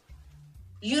 Like,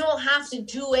 you don't have to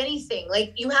do anything.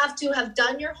 Like, you have to have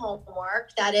done your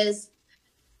homework. That is,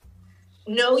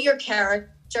 know your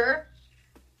character,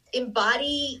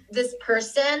 embody this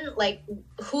person, like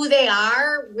who they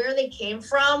are, where they came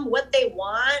from, what they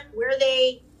want, where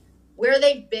they've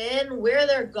been, where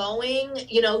they're going,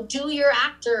 do your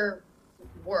actor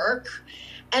work,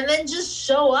 and then just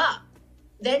show up.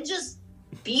 Then just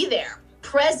be there,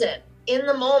 present, in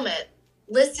the moment,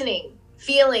 listening,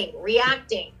 feeling,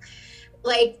 reacting.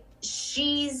 Like,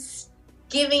 she's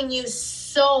giving you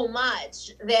so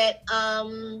much that,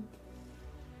 as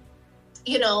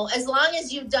long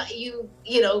as you've done,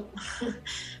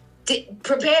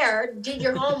 prepared, did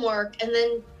your homework, and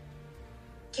then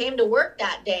came to work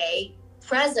that day,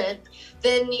 present,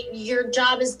 then your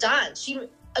job is done.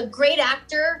 A great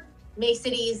actor makes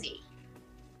it easy.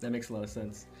 That makes a lot of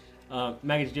sense.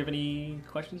 Maggie, did you have any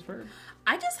questions for her?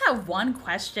 I just have one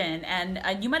question,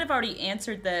 and you might have already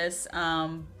answered this,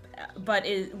 but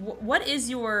what is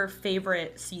your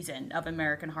favorite season of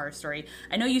American Horror Story?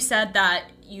 I know you said that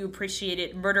you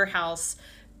appreciated Murder House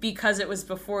because it was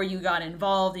before you got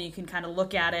involved and you can kind of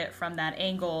look at it from that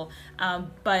angle.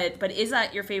 But is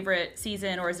that your favorite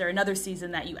season, or is there another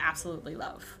season that you absolutely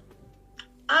love?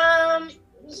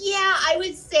 Yeah, I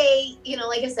would say,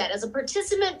 like I said, as a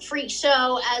participant, Freak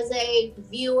Show; as a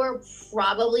viewer,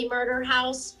 probably Murder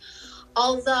House.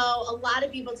 Although a lot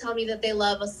of people tell me that they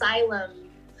love Asylum.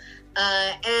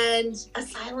 And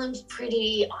Asylum's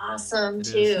pretty awesome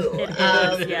too. It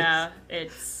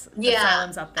is,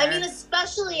 Asylum's up there. I mean,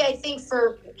 especially I think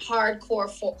for hardcore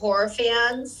horror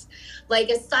fans, like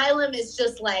Asylum is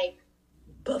just like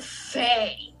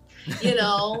buffet.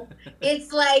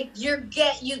 It's like you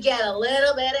get a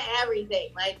little bit of everything.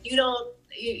 Like, you don't.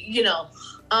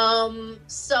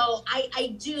 So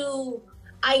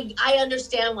I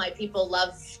understand why people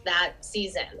love that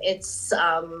season. It's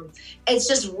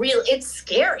just real. It's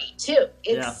scary too.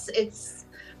 It's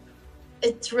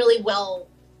really well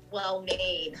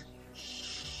made.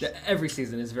 Every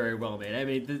season is very well made. I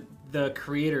mean, the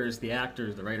creators, the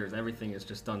actors, the writers, everything is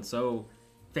just done so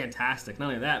fantastic. Not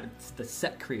only that, it's the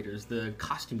set creators, the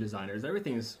costume designers,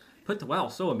 everything is put to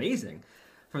so amazing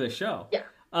for the show. Yeah.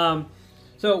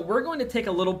 So we're going to take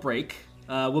a little break.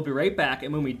 We'll be right back,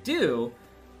 and when we do,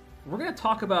 we're going to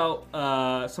talk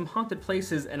about some haunted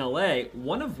places in LA,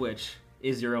 one of which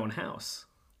is your own house.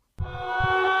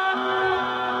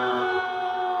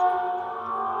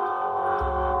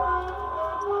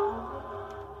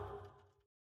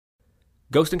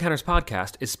 Ghost Encounters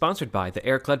podcast is sponsored by the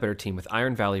Eric Ledbetter team with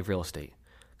Iron Valley Real Estate.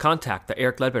 Contact the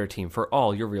Eric Ledbetter team for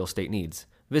all your real estate needs.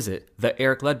 Visit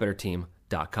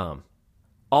theericledbetterteam.com.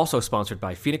 Also sponsored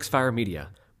by Phoenix Fire Media.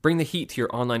 Bring the heat to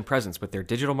your online presence with their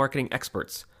digital marketing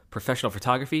experts, professional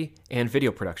photography, and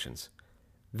video productions.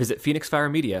 Visit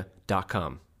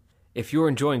phoenixfiremedia.com. If you're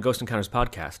enjoying Ghost Encounters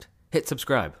podcast, hit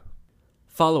subscribe.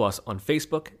 Follow us on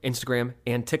Facebook, Instagram,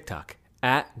 and TikTok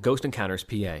at Ghost Encounters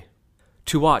PA.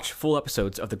 To watch full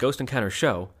episodes of the Ghost Encounters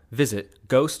show, visit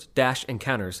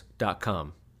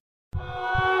ghost-encounters.com.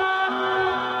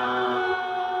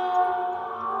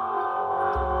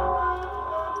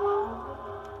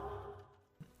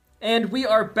 And we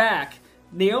are back.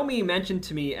 Naomi mentioned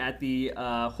to me at the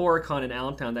HorrorCon in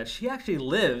Allentown that she actually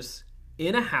lives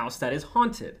in a house that is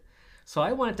haunted. So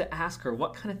I wanted to ask her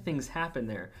what kind of things happen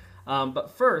there.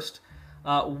 But first,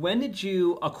 when did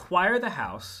you acquire the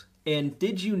house, and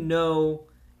did you know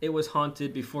it was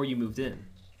haunted before you moved in?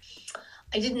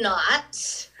 I did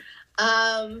not.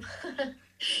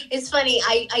 It's funny.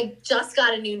 I just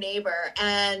got a new neighbor,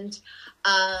 and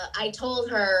I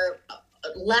told her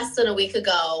less than a week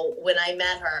ago when I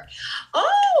met her,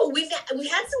 oh, we had some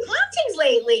hauntings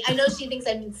lately. I know she thinks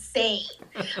I'm insane,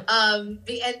 and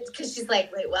because she's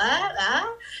like, wait, what?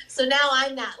 So now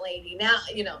I'm that lady. Now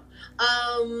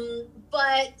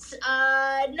but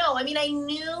no, I mean, I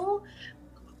knew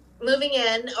moving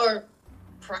in, or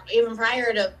even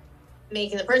prior to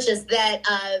making the purchase, that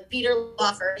Peter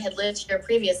Lawford had lived here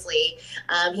previously.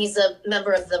 He's a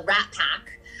member of the Rat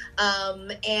Pack,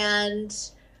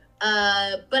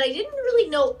 but I didn't really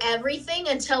know everything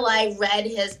until I read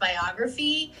his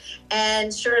biography.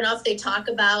 And sure enough, they talk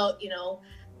about,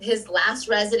 his last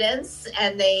residence,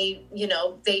 and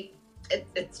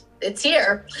it's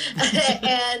here.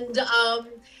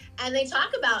 And they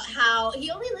talk about how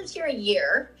he only lived here a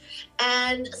year,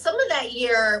 and some of that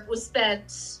year was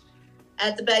spent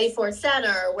at the Betty Ford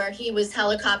Center, where he was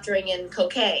helicoptering in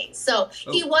cocaine. So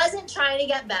he wasn't trying to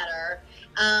get better.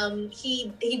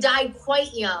 He died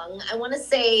quite young. I want to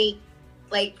say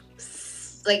like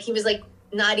he was like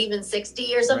not even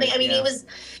 60 or something. Right, I mean, yeah.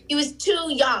 he was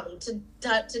too young to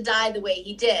die the way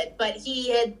he did, but he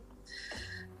had,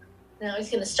 now he's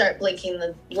going to start blinking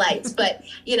the lights, but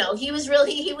he was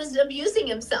abusing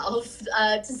himself,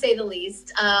 to say the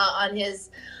least, on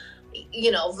his,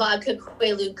 vodka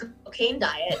Quaalude cocaine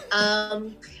diet.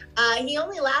 He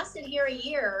only lasted here a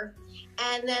year,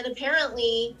 and then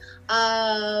apparently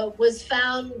was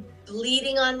found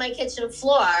bleeding on my kitchen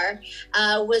floor,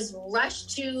 was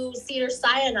rushed to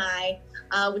Cedars-Sinai,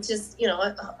 which is,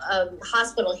 a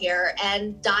hospital here,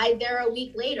 and died there a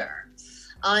week later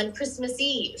on Christmas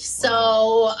Eve.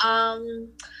 So,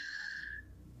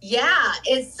 yeah,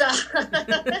 it's,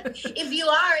 if you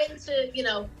are into,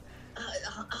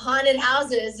 haunted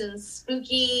houses and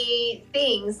spooky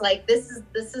things, like this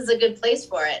is a good place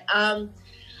for it.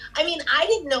 I mean, I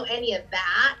didn't know any of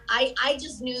that. I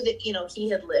just knew that, he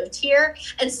had lived here.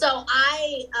 And so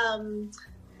I,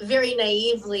 very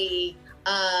naively,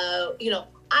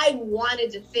 I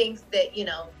wanted to think that,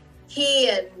 he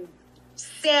and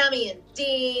Sammy and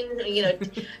Dean,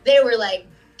 they were like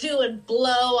doing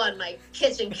blow on my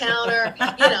kitchen counter,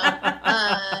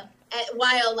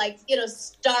 while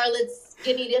starlets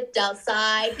skinny dipped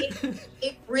outside.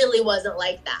 It really wasn't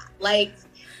like that. Like,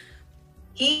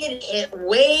 he had hit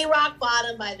way rock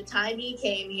bottom by the time he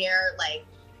came here. Like,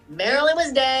 Marilyn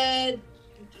was dead.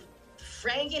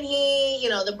 Frank and he,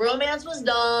 the bromance was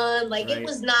done. Like, right. It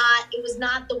was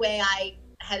not the way I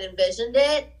had envisioned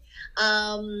it.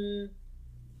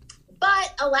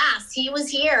 But alas, he was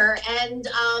here, and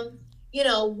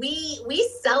we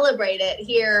celebrate it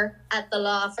here at the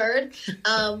Lawford.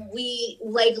 We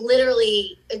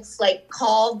literally, it's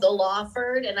called the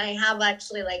Lawford, and I have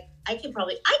actually I can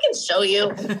show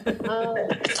you.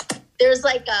 There's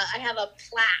I have a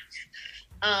plaque.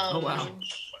 Oh wow!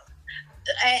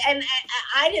 And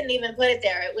I didn't even put it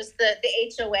there. It was the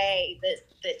HOA that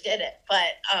did it.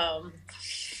 But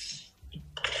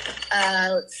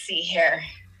let's see here.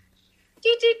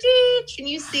 Can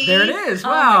you see? There it is. Wow.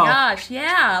 Oh my gosh.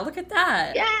 Yeah. Look at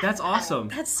that. Yeah. That's awesome.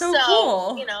 That's so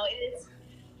cool.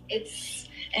 It's,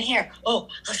 and here,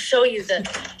 I'll show you the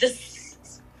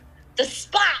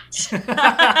spot.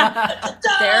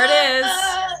 There it is.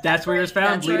 That's where he was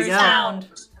found, bleeding out.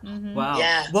 Mm-hmm. Wow.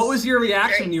 Yes. What was your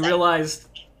reaction when you realized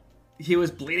he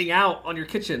was bleeding out on your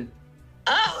kitchen?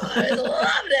 Oh, I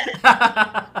loved it.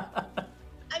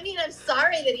 I mean, I'm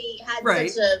sorry that he had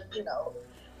such a,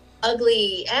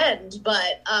 ugly end,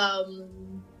 but I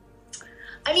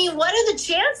mean, what are the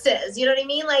chances? You know what I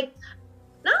mean? Like,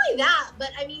 not only that,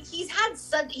 but I mean, he had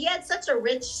such a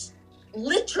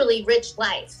literally rich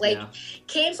life.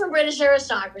 Came from British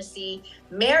aristocracy,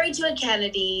 married to a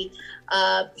Kennedy,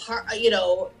 slept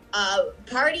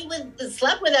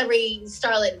with every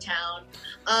starlet in town.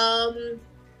 I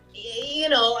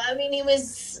mean, he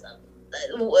was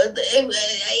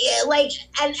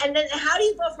and then how do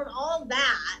you go from all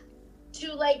that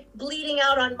to bleeding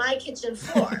out on my kitchen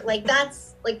floor?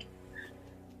 That's how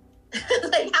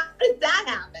did that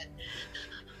happen?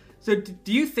 So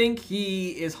do you think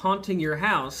he is haunting your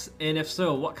house? And if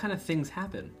so, what kind of things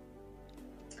happen?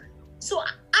 So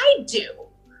I do.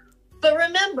 But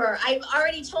remember, I've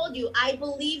already told you, I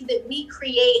believe that we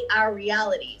create our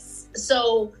realities.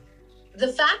 So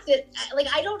the fact that, like,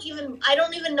 I don't even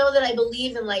know that I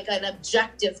believe in like an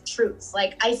objective truth.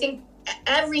 Like, I think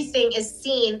everything is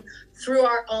seen through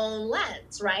our own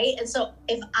lens, right? And so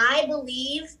if I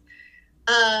believe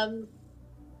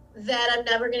that I'm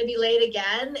never going to be late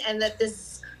again, and that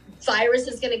this virus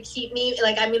is going to keep me,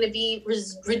 like, I'm going to be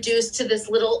reduced to this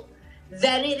little,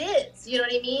 then it is, you know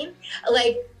what I mean?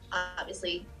 Like,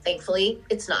 obviously, thankfully,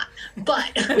 it's not, but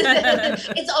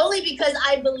it's only because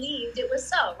I believed it was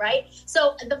so, right?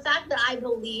 So the fact that I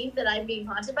believe that I'm being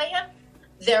haunted by him,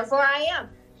 therefore I am.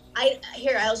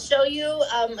 I'll show you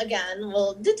again.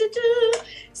 We'll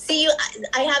see you.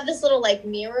 I have this little like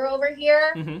mirror over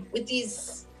here with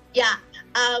these,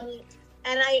 and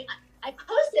I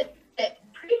posted it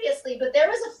previously, but there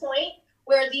was a point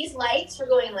where these lights were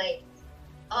going like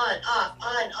on, off,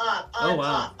 on, off, on,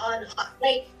 off, on, off,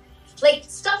 like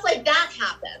stuff like that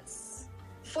happens.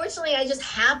 Fortunately, I just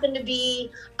happened to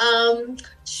be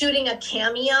shooting a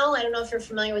Cameo. I don't know if you're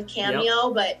familiar with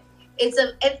Cameo, but it's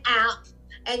an app,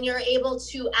 and you're able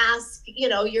to ask,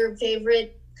 your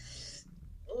favorite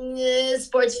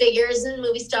sports figures and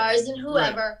movie stars and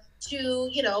whoever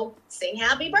to, sing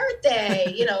happy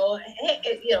birthday, hey,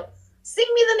 sing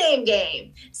me the name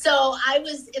game. So I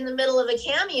was in the middle of a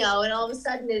Cameo, and all of a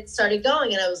sudden it started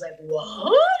going, and I was like,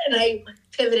 what? And I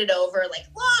pivoted over like,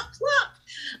 look.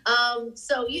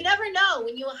 So you never know,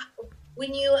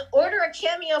 when you order a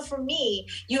Cameo from me,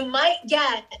 you might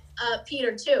get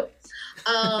Peter too.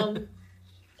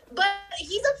 But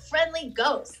he's a friendly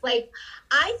ghost. Like,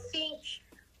 I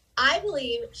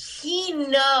believe he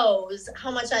knows how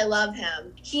much I love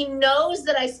him. He knows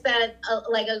that I spent a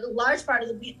large part of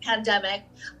the pandemic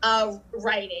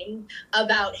writing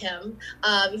about him.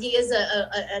 He is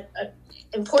a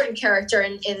important character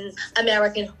in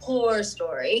American Horror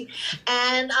Story,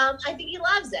 and I think he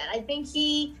loves it. I think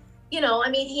he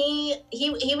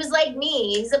was like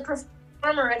me. He's a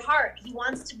performer at heart. He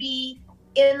wants to be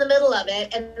in the middle of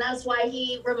it, and that's why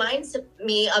he reminds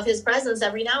me of his presence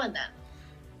every now and then.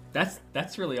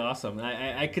 That's really awesome.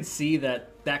 I could see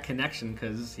that connection,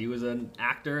 because he was an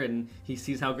actor and he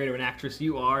sees how great of an actress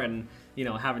you are, and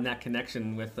having that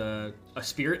connection with a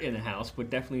spirit in a house would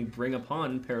definitely bring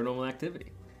upon paranormal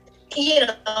activity.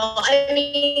 It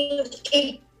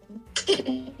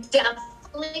could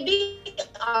definitely be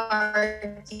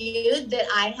argued that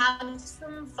I have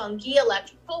some funky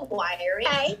electrical wiring.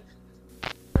 Okay.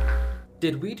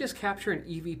 Did we just capture an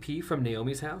EVP from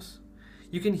Naomi's house?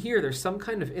 You can hear there's some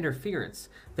kind of interference.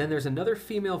 Then there's another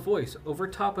female voice over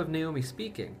top of Naomi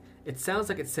speaking. It sounds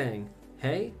like it's saying,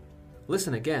 hey,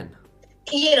 listen again.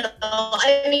 It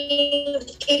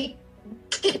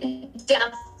could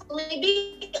definitely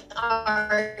be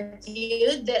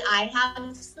argued that I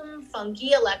have some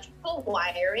funky electrical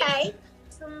wiring. Okay.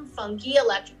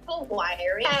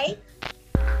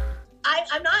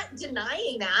 I'm not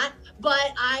denying that,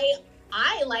 but I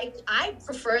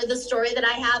prefer the story that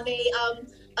I have a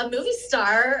movie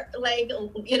star,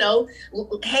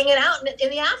 hanging out in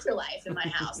the afterlife in my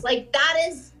house. Like, that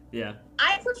is,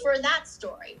 I prefer that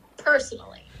story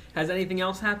personally. Has anything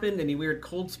else happened? Any weird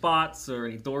cold spots or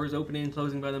any doors opening and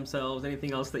closing by themselves?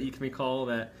 Anything else that you can recall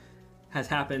that has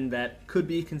happened that could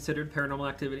be considered paranormal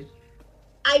activity?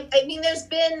 I mean, there's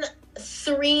been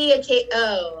three occasions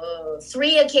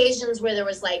where there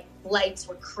was like lights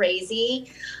were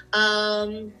crazy.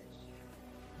 And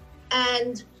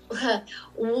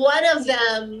one of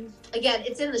them, again,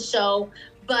 it's in the show,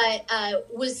 but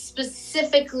was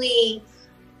specifically,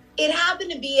 it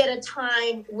happened to be at a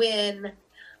time when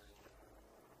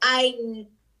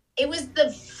it was the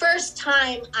first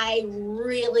time I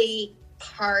really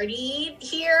partied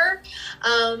here.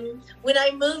 When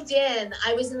I moved in,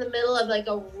 I was in the middle of like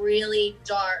a really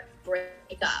dark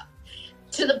breakup,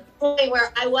 to the point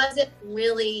where I wasn't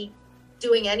really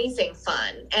doing anything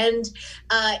fun. And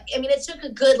it took a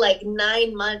good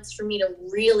 9 months for me to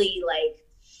really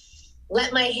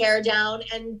let my hair down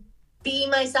and be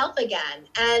myself again.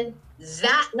 And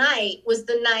that night was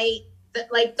the night that,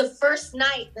 the first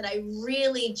night that I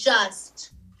really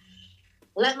just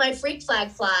let my freak flag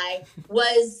fly,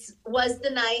 was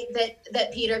the night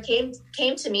that Peter came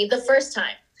to me the first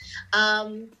time.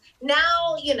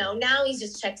 Now he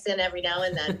just checks in every now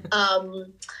and then.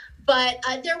 But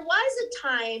there was a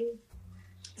time,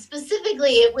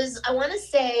 specifically, it was, I want to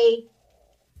say,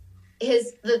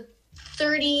 it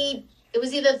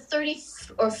was either 30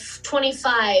 or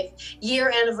 25 year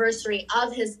anniversary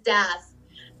of his death.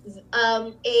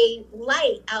 a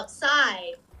light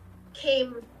outside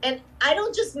came, and I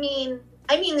don't just mean,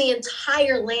 I mean the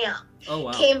entire lamp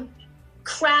came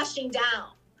crashing down.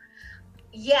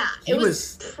 Yeah, it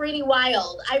was pretty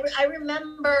wild. I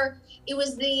remember it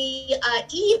was the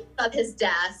eve of his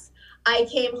death. I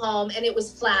came home and it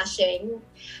was flashing,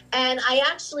 and I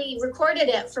actually recorded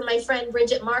it for my friend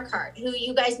Bridget Markhart, who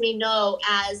you guys may know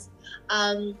as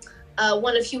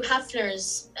one of Hugh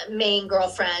Hefner's main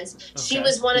girlfriends. Okay. She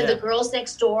was one of the girls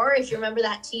next door, if you remember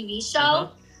that TV show.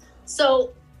 Uh-huh.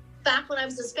 So back when I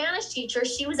was a Spanish teacher,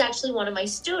 she was actually one of my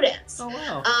students. Oh,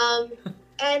 wow.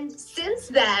 And since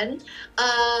then,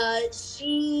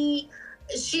 she's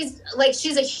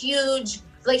a huge,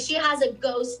 like, she has a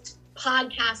ghost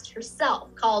podcast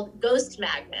herself called Ghost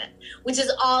Magnet, which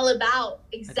is all about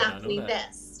exactly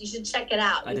this. You should check it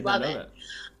out. You love it.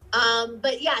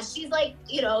 But yeah, she's like,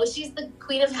 you know, she's the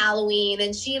queen of Halloween,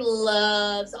 and she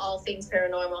loves all things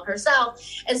paranormal herself.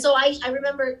 And so I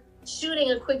remember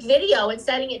shooting a quick video and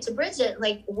sending it to Bridget,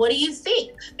 like, what do you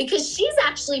think? Because she's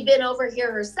actually been over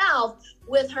here herself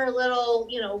with her little,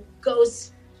 you know,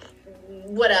 ghost,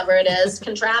 whatever it is,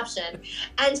 contraption.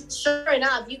 And sure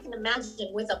enough, you can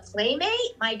imagine with a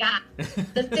playmate, my God,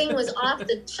 the thing was off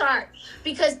the chart.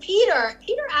 Because Peter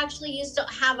actually used to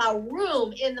have a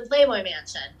room in the Playboy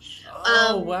Mansion.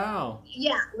 Oh, wow.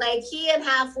 Yeah, like he and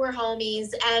Hef were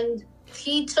homies, and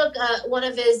he took one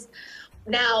of his,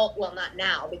 now, well, not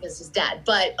now because he's dead,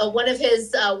 but one of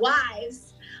his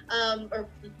wives, or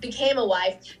became a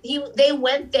wife. They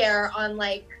went there on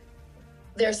like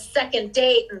their second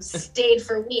date and stayed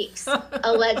for weeks,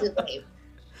 allegedly.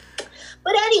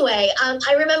 But anyway,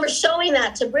 I remember showing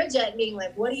that to Bridget and being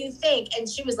like, what do you think? And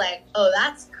she was like, oh,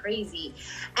 that's crazy.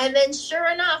 And then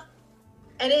sure enough,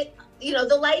 and it, you know,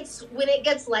 the lights, when it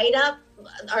gets light up,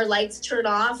 our lights turn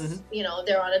off, you know,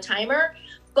 they're on a timer.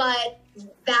 But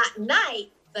that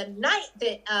night, the night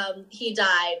that he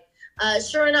died,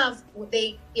 sure enough,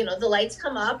 they, you know, the lights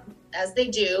come up as they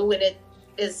do when it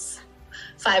is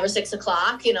 5 or 6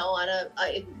 o'clock, you know, on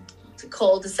a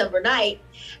cold December night.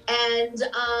 And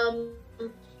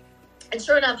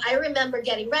sure enough, I remember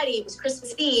getting ready. It was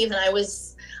Christmas Eve, and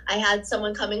I had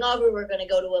someone coming over. We were going to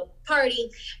go to a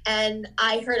party, and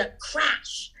I heard a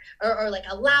crash or like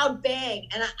a loud bang.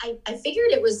 And I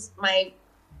figured it was my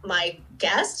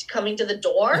guest coming to the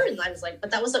door. And I was like,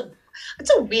 but that's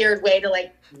a weird way to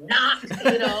like knock,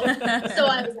 you know? So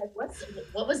I was like,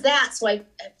 what was that? So I'm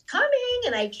coming,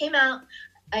 and I came out,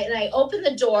 and I opened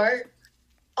the door,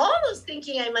 almost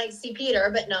thinking I might see Peter,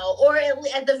 but no, or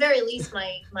at the very least,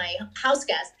 my house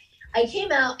guest. I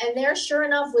came out, and there, sure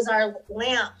enough, was our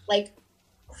lamp. Like,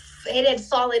 it had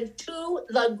fallen to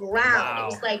the ground. Wow.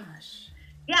 It was like,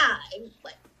 yeah,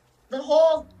 like the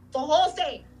whole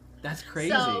thing. That's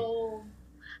crazy. So,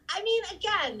 I mean,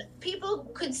 again,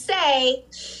 people could say,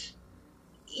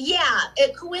 yeah,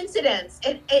 a coincidence.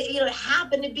 It you know, it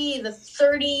happened to be the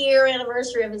 30-year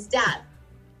anniversary of his death.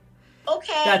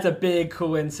 Okay. That's a big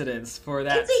coincidence for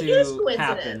that to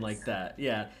happen like that.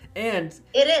 Yeah. And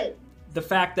it is. The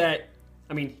fact that,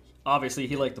 I mean, obviously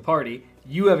he liked the party.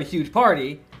 You have a huge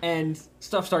party, and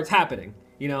stuff starts happening,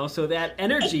 you know? So that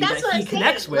energy that he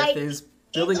connects with like, is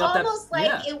building up that. It's almost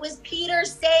like it was Peter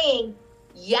saying,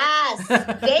 yes,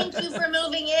 thank you for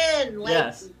moving in. Like,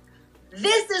 yes.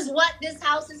 This is what this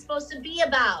house is supposed to be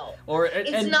about.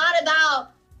 It's not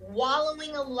about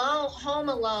wallowing home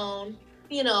alone,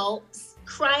 you know,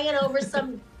 crying over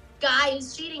some guy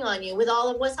who's cheating on you with all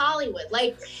of West Hollywood.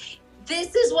 Like,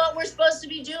 this is what we're supposed to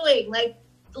be doing. Like,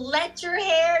 let your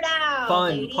hair down. Fun,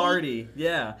 lady. party,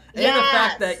 yeah. And the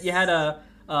fact that you had a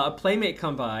playmate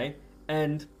come by,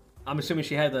 and I'm assuming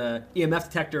she had the EMF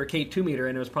detector, a K2 meter,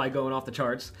 and it was probably going off the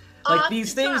charts. Like,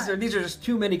 these things, these are just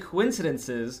too many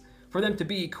coincidences for them to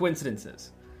be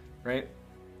coincidences, right?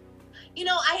 You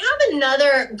know, I have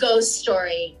another ghost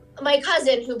story. My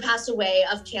cousin, who passed away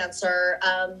of cancer,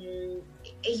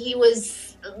 he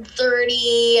was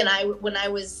 30, and when I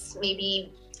was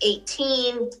maybe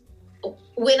 18,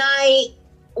 when I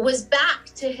was back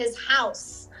to his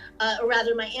house, or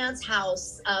rather my aunt's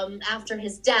house, after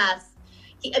his death,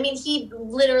 he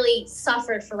literally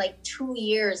suffered for like 2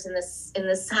 years in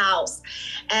this house,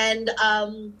 and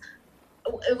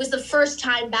it was the first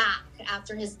time back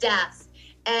after his death.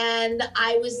 And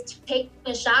I was taking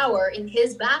a shower in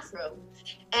his bathroom,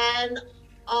 and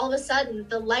all of a sudden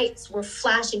the lights were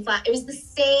flashing. It was the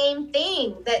same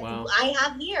thing that I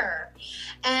have here.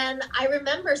 And I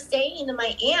remember saying to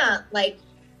my aunt, like,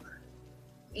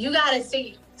 you got to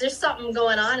figure, there's something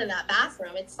going on in that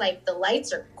bathroom. It's like the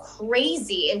lights are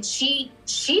crazy. And she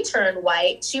turned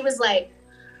white. She was like,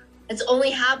 It's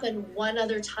only happened one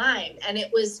other time, and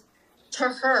it was to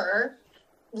her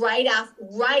right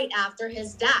after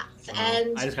his death. Wow.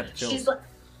 And I just got the chills.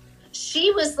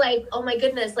 she was like, oh my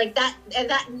goodness, like that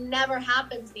never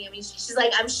happened to me. I mean, she's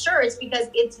like, I'm sure it's because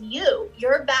it's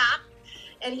you're back,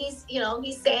 and he's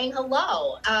saying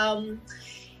hello.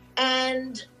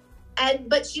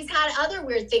 But she's had other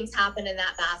weird things happen in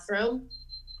that bathroom.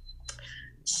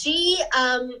 She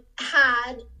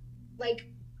had, like,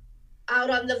 out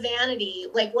on the vanity,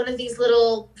 like one of these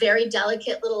little, very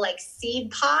delicate little, like,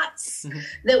 seed pots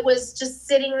that was just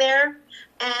sitting there.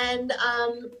 And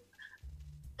I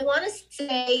want to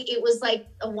say it was like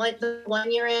the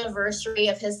 1 year anniversary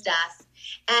of his death.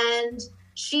 And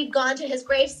she'd gone to his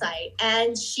gravesite,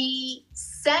 and she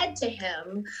said to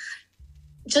him,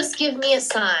 just give me a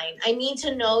sign. I need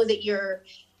to know that you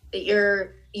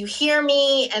hear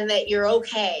me, and that you're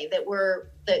okay, that we're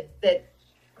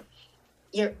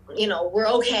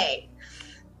okay.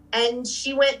 And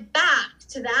she went back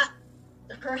to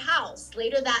her house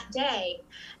later that day,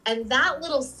 and that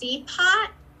little seed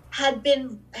pot had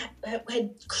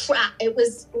cracked. It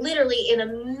was literally in a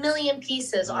million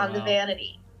pieces on the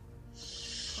vanity.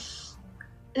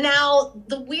 Now,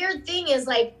 the weird thing is,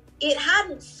 like, it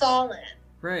hadn't fallen.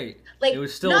 Right. Like, it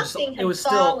was still nothing had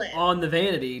still fallen. on the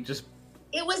vanity, just.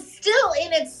 It was still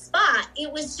in its spot.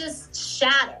 It was just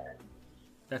shattered.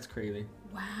 That's crazy.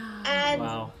 Wow. And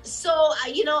so,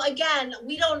 again,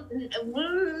 we don't,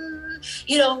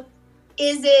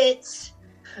 is it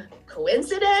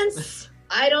coincidence?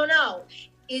 I don't know.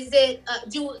 Is it,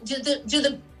 do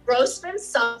the Grossmans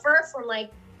suffer from,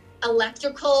 like,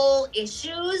 electrical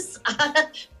issues?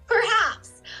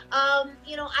 Perhaps.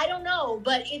 I don't know,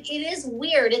 but it is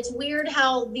weird. It's weird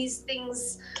how these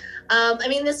things,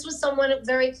 this was someone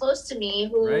very close to me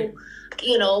who,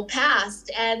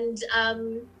 passed, and,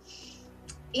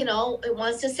 it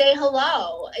wants to say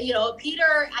hello.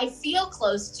 Peter, I feel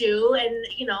close to, and,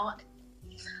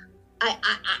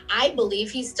 I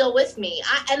believe he's still with me.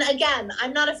 And again,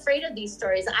 I'm not afraid of these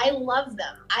stories. I love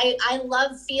them. I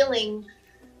love feeling,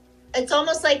 it's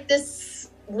almost like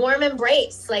this warm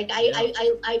embrace. Like I'm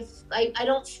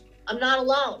not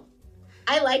alone.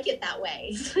 I like it that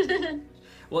way.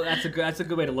 Well, that's a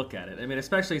good way to look at it. I mean,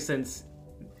 especially since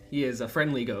he is a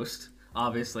friendly ghost.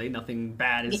 Obviously, nothing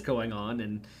bad is going on,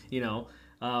 and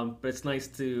but it's nice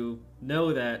to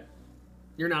know that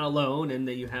you're not alone, and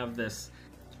that you have this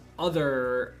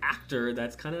other actor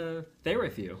that's kind of there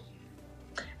with you.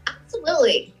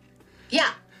 Absolutely.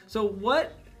 Yeah. So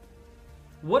what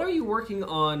are you working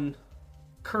on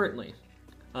currently?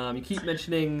 You keep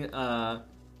mentioning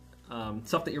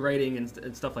stuff that you're writing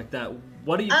and stuff like that.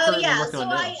 What are you currently working on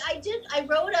now? I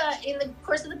wrote in the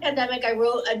course of the pandemic, I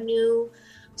wrote a new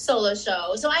solo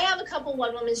show. So I have a couple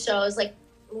one-woman shows, like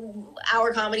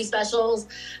hour comedy specials,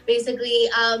 basically,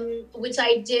 which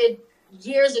I did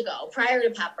years ago, prior to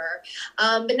Pepper.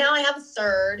 But now I have a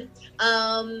third.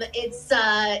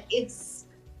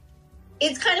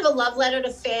 It's kind of a love letter to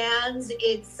fans.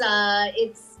 It's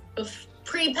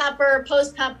pre-Pepper,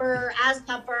 post-Pepper, as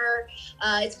Pepper.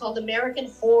 It's called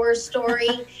American Horror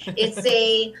Story. It's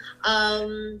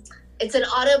an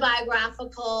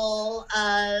autobiographical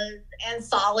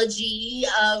anthology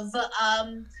of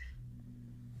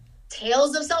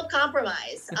tales of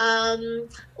self-compromise,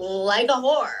 like a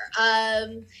whore.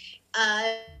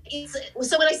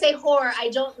 So when I say whore, I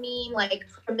don't mean like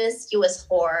promiscuous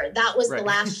whore. That was the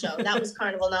last show. That was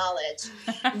Carnival Knowledge.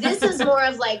 This is more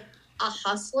of like a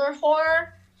hustler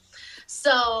whore.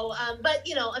 So, but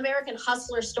American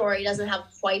Hustler Story doesn't have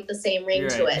quite the same ring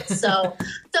to it. So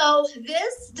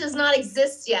this does not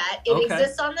exist yet. It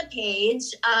exists on the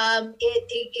page.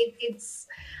 It's.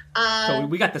 So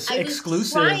we got this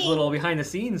exclusive little behind the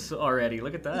scenes already.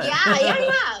 Look at that.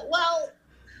 Yeah. Well,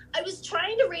 I was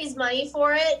trying to raise money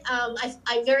for it.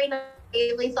 I very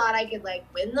naively thought I could like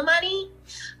win the money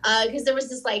because there was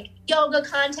this like yoga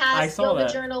contest. Yoga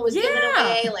Journal was giving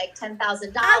away like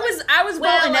 $10,000. I was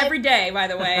voting every day. By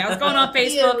the way, I was going on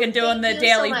Facebook and doing the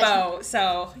daily vote.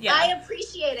 So yeah, I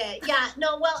appreciate it. Yeah.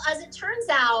 No. Well, as it turns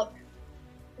out,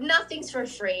 nothing's for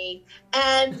free,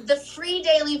 and the free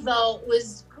daily vote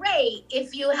was great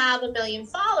if you have 1 million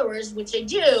followers, which I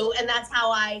do, and that's how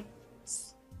I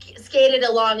skated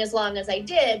along as long as I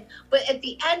did. But at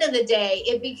the end of the day,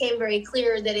 it became very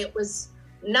clear that it was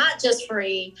not just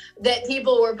free, that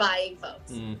people were buying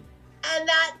votes. And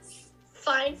that's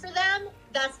fine for them.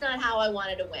 That's not how I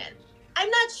wanted to win. I'm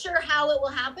not sure how it will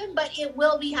happen, but it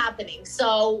will be happening.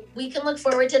 So we can look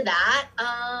forward to that.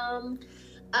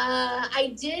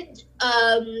 I did.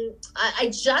 I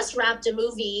just wrapped a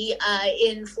movie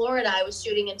in Florida. I was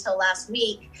shooting until last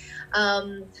week.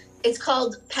 It's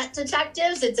called Pet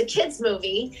Detectives. It's a kids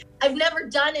movie. I've never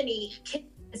done any kids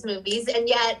movies, and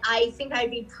yet I think I'd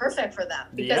be perfect for them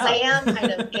because I am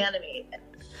kind of animated.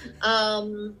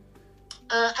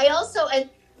 I also,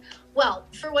 well,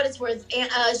 for what it's worth,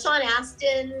 Sean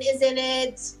Astin is in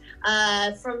it.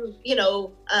 From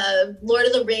Lord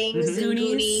of the Rings, and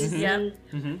Goonies,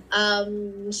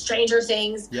 and Stranger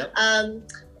Things. Yep.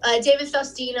 David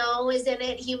Faustino is in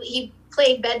it. He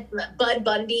played Bud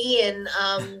Bundy in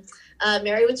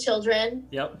Married with Children.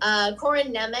 Yep.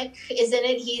 Corin Nemec is in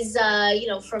it. He's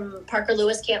from Parker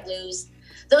Lewis Can't Lose.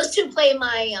 Those two play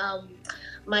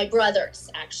my brothers,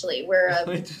 actually. We're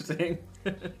interesting.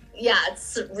 Yeah,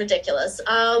 it's ridiculous.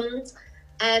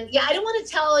 And yeah, I don't want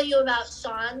to tell you about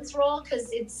Sean's role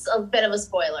because it's a bit of a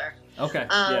spoiler. Okay.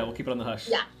 Yeah, we'll keep it on the hush.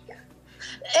 Yeah.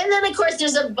 And then, of course,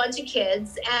 there's a bunch of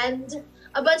kids and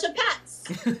a bunch of pets.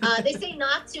 They say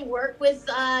not to work with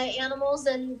animals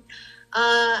and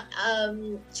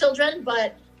children,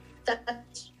 but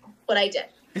that's what I did.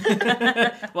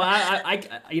 Well, I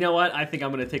you know what? I think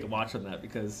I'm going to take a watch on that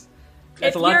because...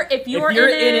 If you're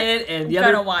in it and the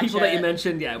other people that you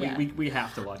mentioned, we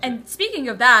have to watch it. And speaking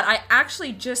of that, I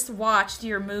actually just watched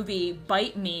your movie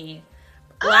Bite Me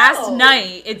last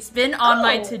night. It's been on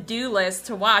my to-do list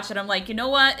to watch, and I'm like, you know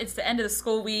what? It's the end of the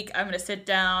school week. I'm going to sit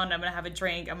down. I'm going to have a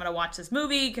drink. I'm going to watch this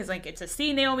movie because I get to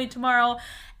see Naomi tomorrow.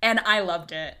 And I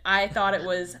loved it. I thought it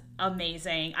was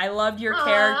amazing. I loved your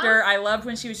character. I loved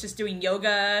when she was just doing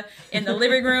yoga in the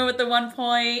living room at the one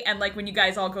point, and like when you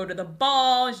guys all go to the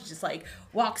ball, she just like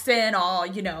walks in all,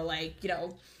 like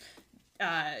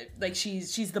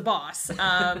she's the boss.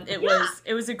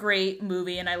 It was a great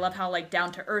movie, and I love how like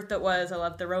down to earth it was. I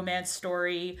love the romance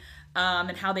story,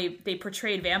 and how they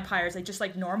portrayed vampires. They just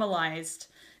like normalized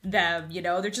them,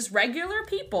 they're just regular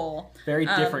people. Very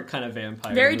different kind of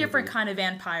vampire. Very different kind of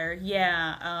vampire,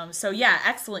 yeah. So yeah,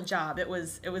 excellent job. It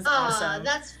was awesome.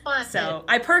 That's fun. So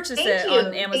I purchased it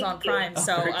on Amazon Prime,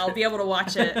 so I'll be able to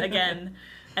watch it again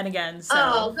and again.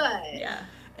 So good. Yeah.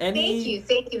 Thank you.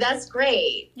 That's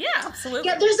great. Yeah,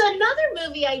 absolutely. Yeah, there's another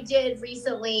movie I did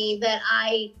recently that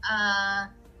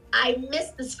I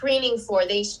missed the screening for.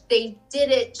 They did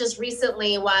it just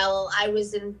recently while I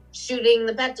was shooting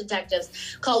the Pet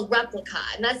Detectives, called Replica.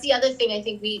 And that's the other thing I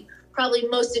think we probably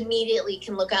most immediately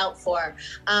can look out for.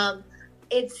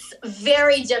 It's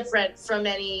very different from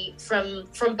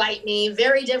Bite Me,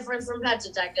 very different from Pet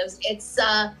Detectives. It's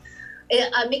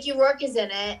Mickey Rourke is in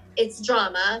it. It's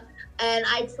drama, and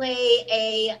I play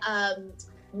a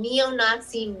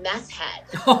neo-Nazi meth head.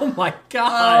 Oh my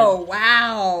god! Oh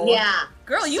wow! Yeah.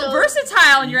 Girl, you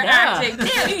versatile in your acting.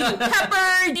 Damn, you do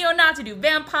pepper, neo-Nazi, do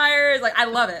vampires. Like, I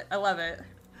love it.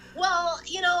 Well,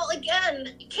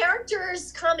 again,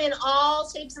 characters come in all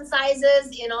shapes and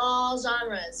sizes, in all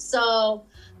genres. So,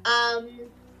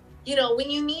 when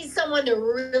you need someone to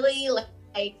really,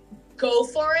 like go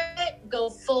for it, go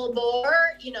full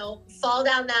bore, fall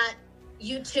down that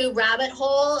YouTube rabbit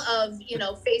hole of,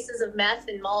 faces of meth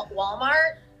in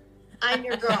Walmart, I'm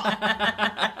your girl.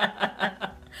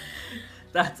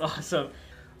 That's awesome.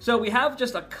 So we have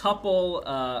just a couple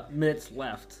minutes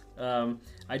left.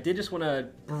 I did just want to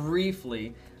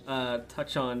briefly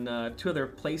touch on two other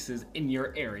places in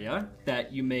your area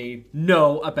that you may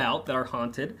know about that are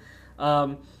haunted.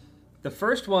 The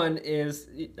first one is,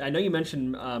 I know you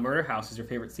mentioned Murder House is your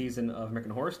favorite season of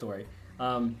American Horror Story.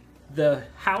 The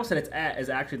house that it's at is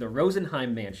actually the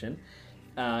Rosenheim Mansion.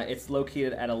 It's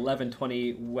located at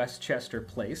 1120 Westchester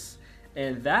Place.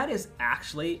 And that is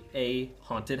actually a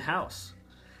haunted house.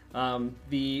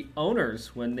 The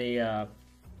owners, when they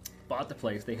bought the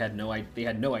place, they had no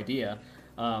idea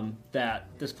that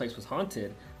this place was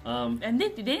haunted. And they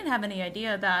didn't have any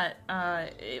idea that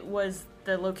it was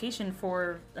the location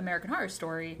for American Horror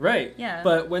Story. Right. Yeah.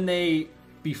 But when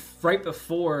right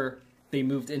before they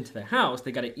moved into the house,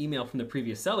 they got an email from the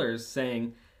previous sellers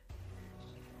saying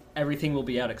everything will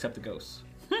be out except the ghosts.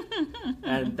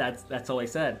 And that's all they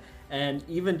said. And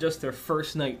even just their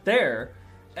first night there,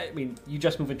 I mean, you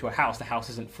just move into a house. The house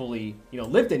isn't fully,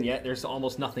 lived in yet. There's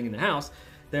almost nothing in the house.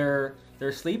 They're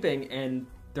sleeping and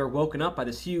they're woken up by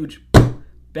this huge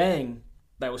bang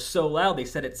that was so loud. They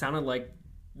said it sounded like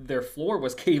their floor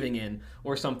was caving in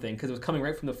or something because it was coming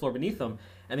right from the floor beneath them.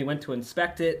 And they went to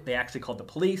inspect it. They actually called the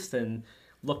police and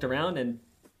looked around, and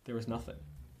there was nothing.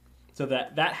 So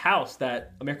that house,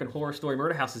 that American Horror Story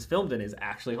Murder House is filmed in, is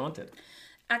actually haunted.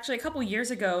 Actually, a couple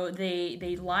years ago,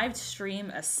 they live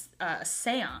stream a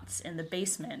seance in the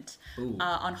basement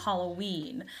on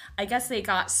Halloween. I guess they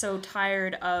got so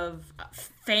tired of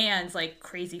fans, like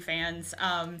crazy fans,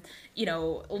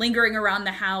 lingering around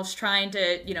the house, trying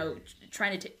to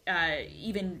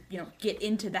even get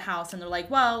into the house, and they're like,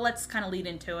 well, let's kind of lead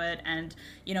into it, and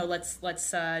let's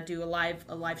do a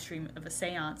live stream of a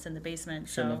seance in the basement.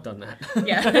 Shouldn't have done that.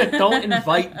 Yeah. Don't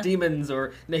invite demons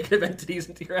or negative entities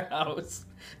into your house.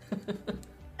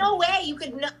 No way you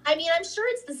could. I mean, I'm sure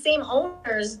it's the same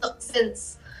owners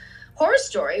since Horror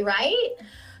Story, right?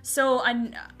 So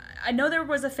I know there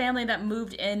was a family that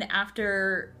moved in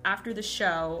after the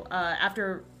show,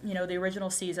 after the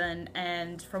original season,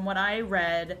 and from what I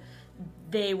read,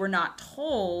 they were not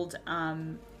told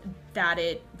that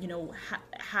it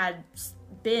had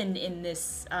been in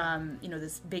this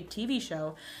this big TV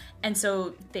show, and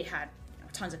so they had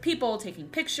tons of people taking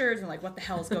pictures and like, what the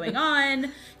hell is going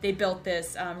on? They built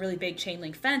this really big chain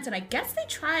link fence, and I guess they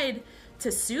tried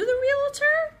to sue the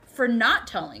realtor for not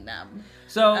telling them.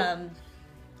 So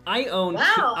I own.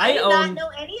 Wow, I did not know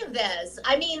any of this.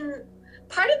 I mean,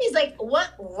 part of me is like, what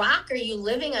rock are you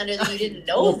living under that you didn't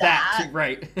know that?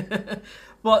 Right.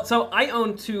 Well, so I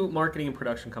own 2 marketing and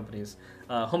production companies,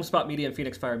 HomeSpot Media and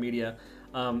Phoenix Fire Media.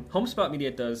 HomeSpot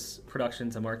Media does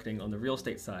productions and marketing on the real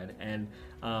estate side, and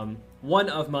one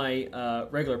of my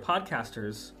regular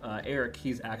podcasters, Eric,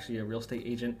 he's actually a real estate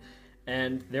agent,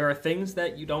 and there are things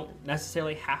that you don't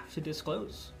necessarily have to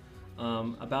disclose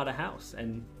about a house,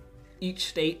 and each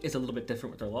state is a little bit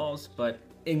different with their laws, but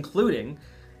including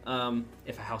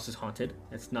if a house is haunted,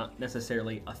 it's not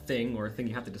necessarily a thing or a thing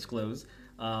you have to disclose.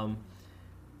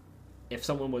 If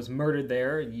someone was murdered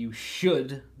there, you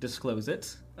should disclose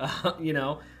it. There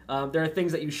are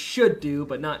things that you should do,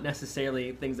 but not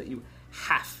necessarily things that you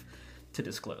have to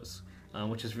disclose,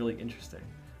 which is really interesting.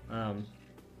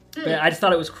 But I just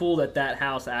thought it was cool that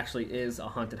house actually is a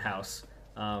haunted house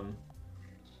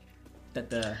that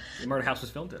the murder house was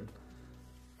filmed in.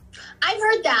 I've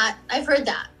heard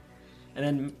that. And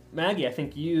then Maggie, I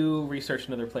think you researched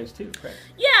another place too, correct?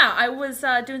 Yeah, I was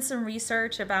doing some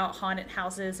research about haunted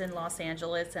houses in Los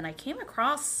Angeles, and I came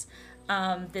across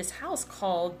this house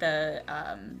called the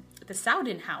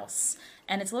Sowden House,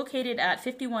 and it's located at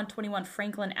 5121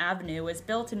 Franklin Avenue. It was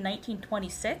built in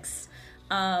 1926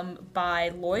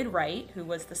 by Lloyd Wright, who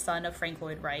was the son of Frank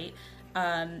Lloyd Wright.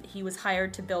 He was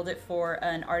hired to build it for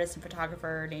an artist and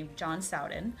photographer named John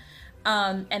Sowden.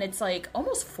 And it's like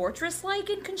almost fortress-like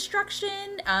in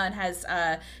construction. It has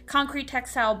concrete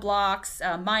textile blocks,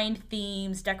 mined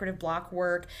themes, decorative block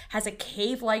work, has a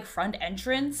cave-like front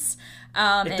entrance.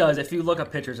 It does. If you look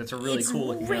up pictures, it's a really cool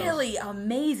looking house. It's really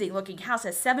amazing looking house. It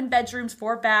has 7 bedrooms,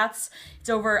 4 baths. It's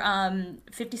over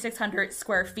 5,600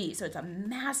 square feet, so it's a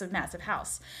massive, massive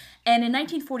house. And in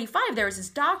 1945, there was this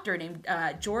doctor named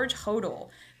George Hodel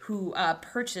who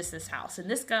purchased this house. And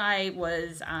this guy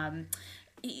was...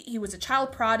 He was a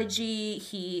child prodigy.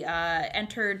 He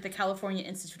entered the California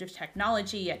Institute of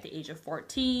Technology at the age of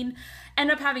 14.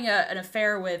 Ended up having an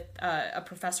affair with a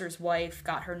professor's wife,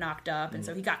 got her knocked up, and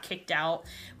so he got kicked out.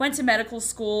 Went to medical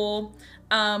school,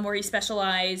 where he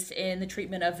specialized in the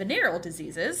treatment of venereal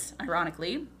diseases,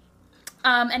 ironically.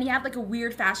 And he had like a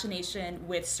weird fascination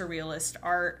with surrealist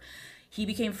art. He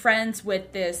became friends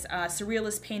with this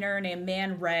surrealist painter named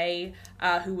Man Ray,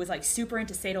 who was like super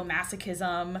into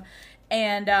sadomasochism.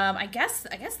 And I guess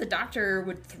the doctor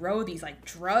would throw these like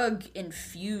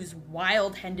drug-infused,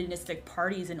 wild, hedonistic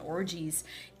parties and orgies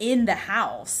in the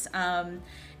house. And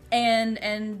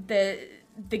the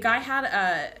guy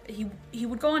had he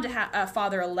would go on to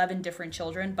father 11 different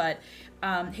children, but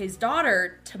his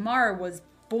daughter Tamar was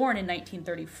born in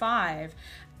 1935,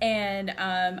 and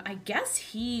I guess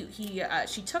she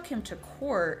took him to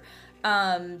court.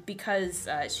 Because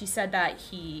she said that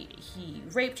he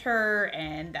raped her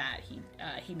and that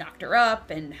he knocked her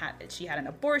up and she had an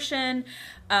abortion,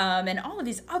 and all of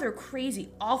these other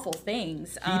crazy, awful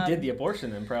things. He did the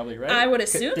abortion then, probably, right? I would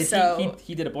assume so.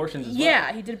 He did abortions as well.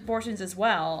 Yeah, he did abortions as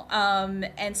well.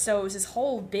 And so it was this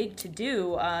whole big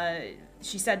to-do.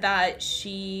 She said that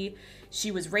she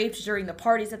was raped during the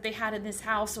parties that they had in this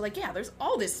house. So, like, yeah, there's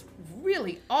all this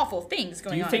really awful things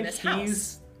going on in this house. Do you think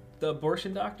he's the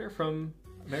abortion doctor from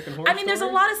American Horror Story? I mean, there's a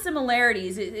lot of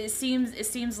similarities. It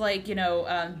seems like,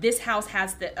 this house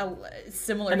has the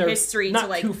similar history not to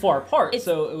like too far apart,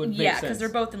 so it would make sense. Yeah, because they're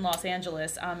both in Los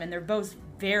Angeles, and they're both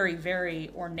very,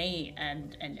 very ornate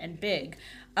and big.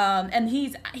 And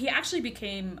he actually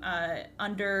became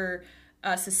under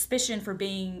suspicion for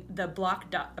being the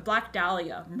Black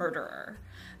Dahlia murderer.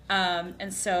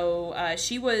 And so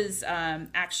she was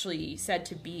actually said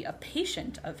to be a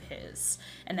patient of his,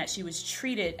 and that she was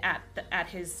treated at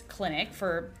his clinic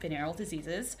for venereal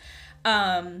diseases.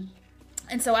 And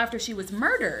so after she was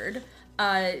murdered,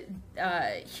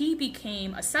 he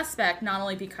became a suspect not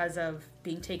only because of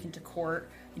being taken to court,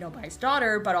 by his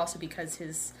daughter, but also because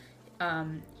his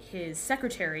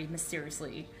secretary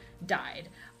mysteriously died.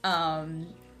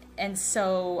 And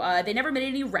so they never made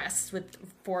any arrests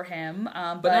for him.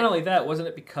 But not only that, wasn't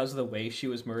it because of the way she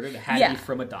was murdered? It had to be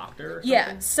from a doctor or something?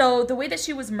 Yeah, so the way that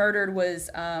she was murdered was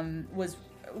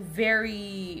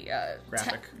very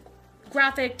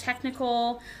graphic,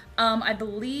 technical. I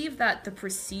believe that the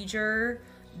procedure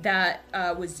that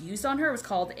was used on her was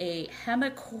called a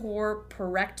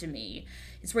hemicorporectomy.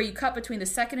 It's where you cut between the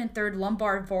second and third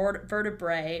lumbar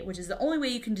vertebrae, which is the only way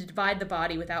you can divide the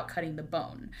body without cutting the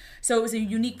bone. So it was a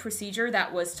unique procedure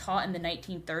that was taught in the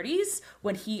 1930s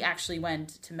when he actually went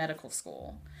to medical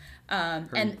school.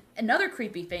 And another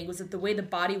creepy thing was that the way the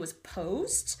body was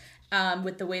posed,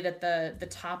 with the way that the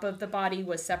top of the body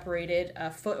was separated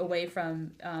a foot away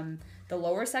from the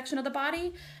lower section of the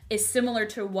body, is similar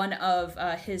to one of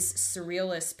his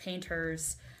surrealist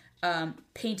painters'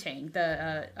 painting.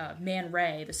 The Man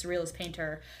Ray, the surrealist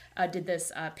painter, did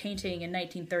this painting in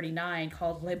 1939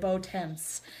 called Les Beaux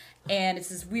Temps. And it's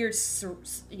this weird,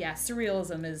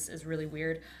 surrealism is really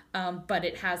weird, but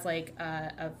it has like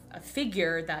a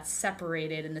figure that's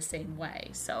separated in the same way.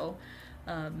 So,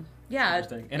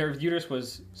 Interesting. And her uterus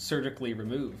was surgically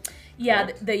removed. Yeah,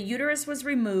 correct? the uterus was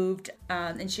removed,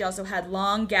 and she also had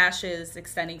long gashes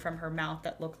extending from her mouth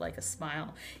that looked like a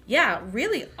smile. Yeah,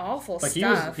 really awful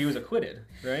stuff. He was acquitted,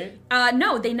 right?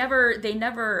 No, they never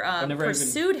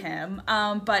pursued him.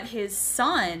 But his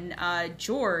son,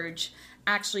 George,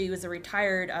 actually was a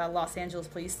retired Los Angeles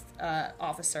police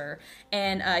officer,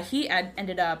 and he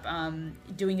ended up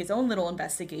doing his own little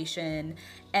investigation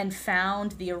and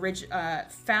found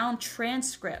found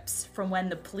transcripts from when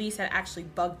the police had actually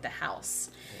bugged the house.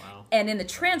 Wow! And in the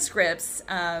transcripts,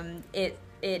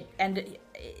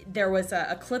 there was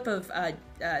a clip of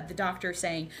the doctor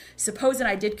saying, "Supposing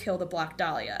I did kill the Black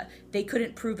Dahlia, they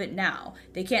couldn't prove it now.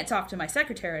 They can't talk to my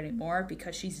secretary anymore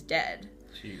because she's dead."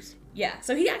 Jeez. Yeah,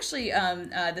 so he actually,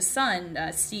 the son,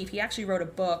 Steve, he actually wrote a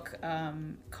book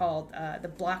called The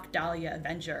Black Dahlia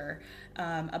Avenger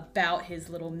about his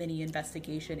little mini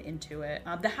investigation into it.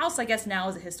 The house, I guess, now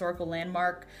is a historical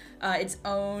landmark. It's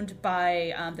owned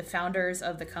by the founders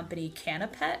of the company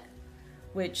Canapet,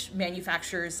 which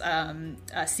manufactures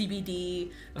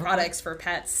CBD products for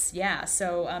pets. Yeah,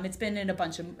 so it's been in a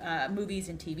bunch of movies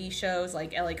and TV shows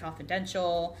like LA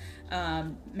Confidential,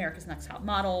 America's Next Top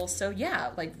Model. So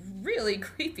yeah, like really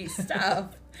creepy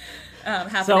stuff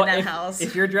happened in that house.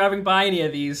 If you're driving by any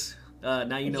of these,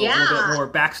 now you know a little bit more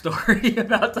backstory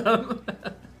about them.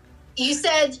 You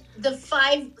said the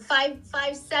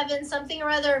 557 something or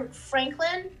other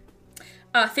Franklin?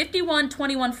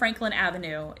 5121 Franklin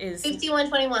Avenue is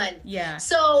 5121. Yeah.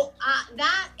 So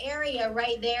that area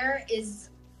right there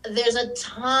there's a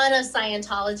ton of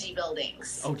Scientology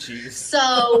buildings. Oh, jeez.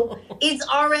 So it's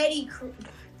already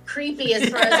creepy as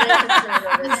far as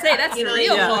I'm concerned. Say that's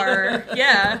real horror.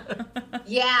 Yeah.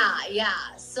 Yeah.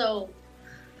 So.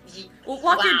 Well,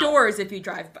 lock your doors if you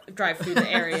drive through the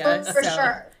area. For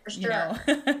sure.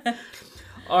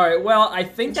 All right. Well, I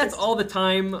think that's all the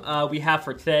time we have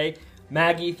for today.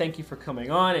 Maggie, thank you for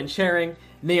coming on and sharing.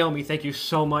 Naomi, thank you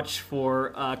so much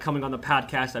for coming on the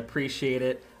podcast. I appreciate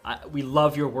it. We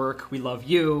love your work. We love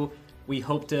you. We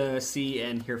hope to see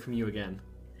and hear from you again.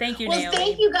 Thank you, Naomi. Naomi.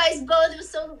 Thank you guys both. It was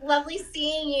so lovely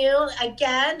seeing you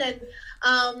again. And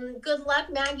good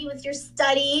luck, Maggie, with your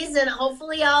studies. And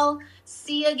hopefully I'll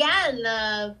see you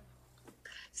again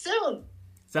soon.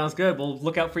 Sounds good. We'll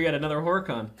look out for you at another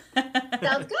HorrorCon.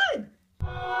 Sounds good.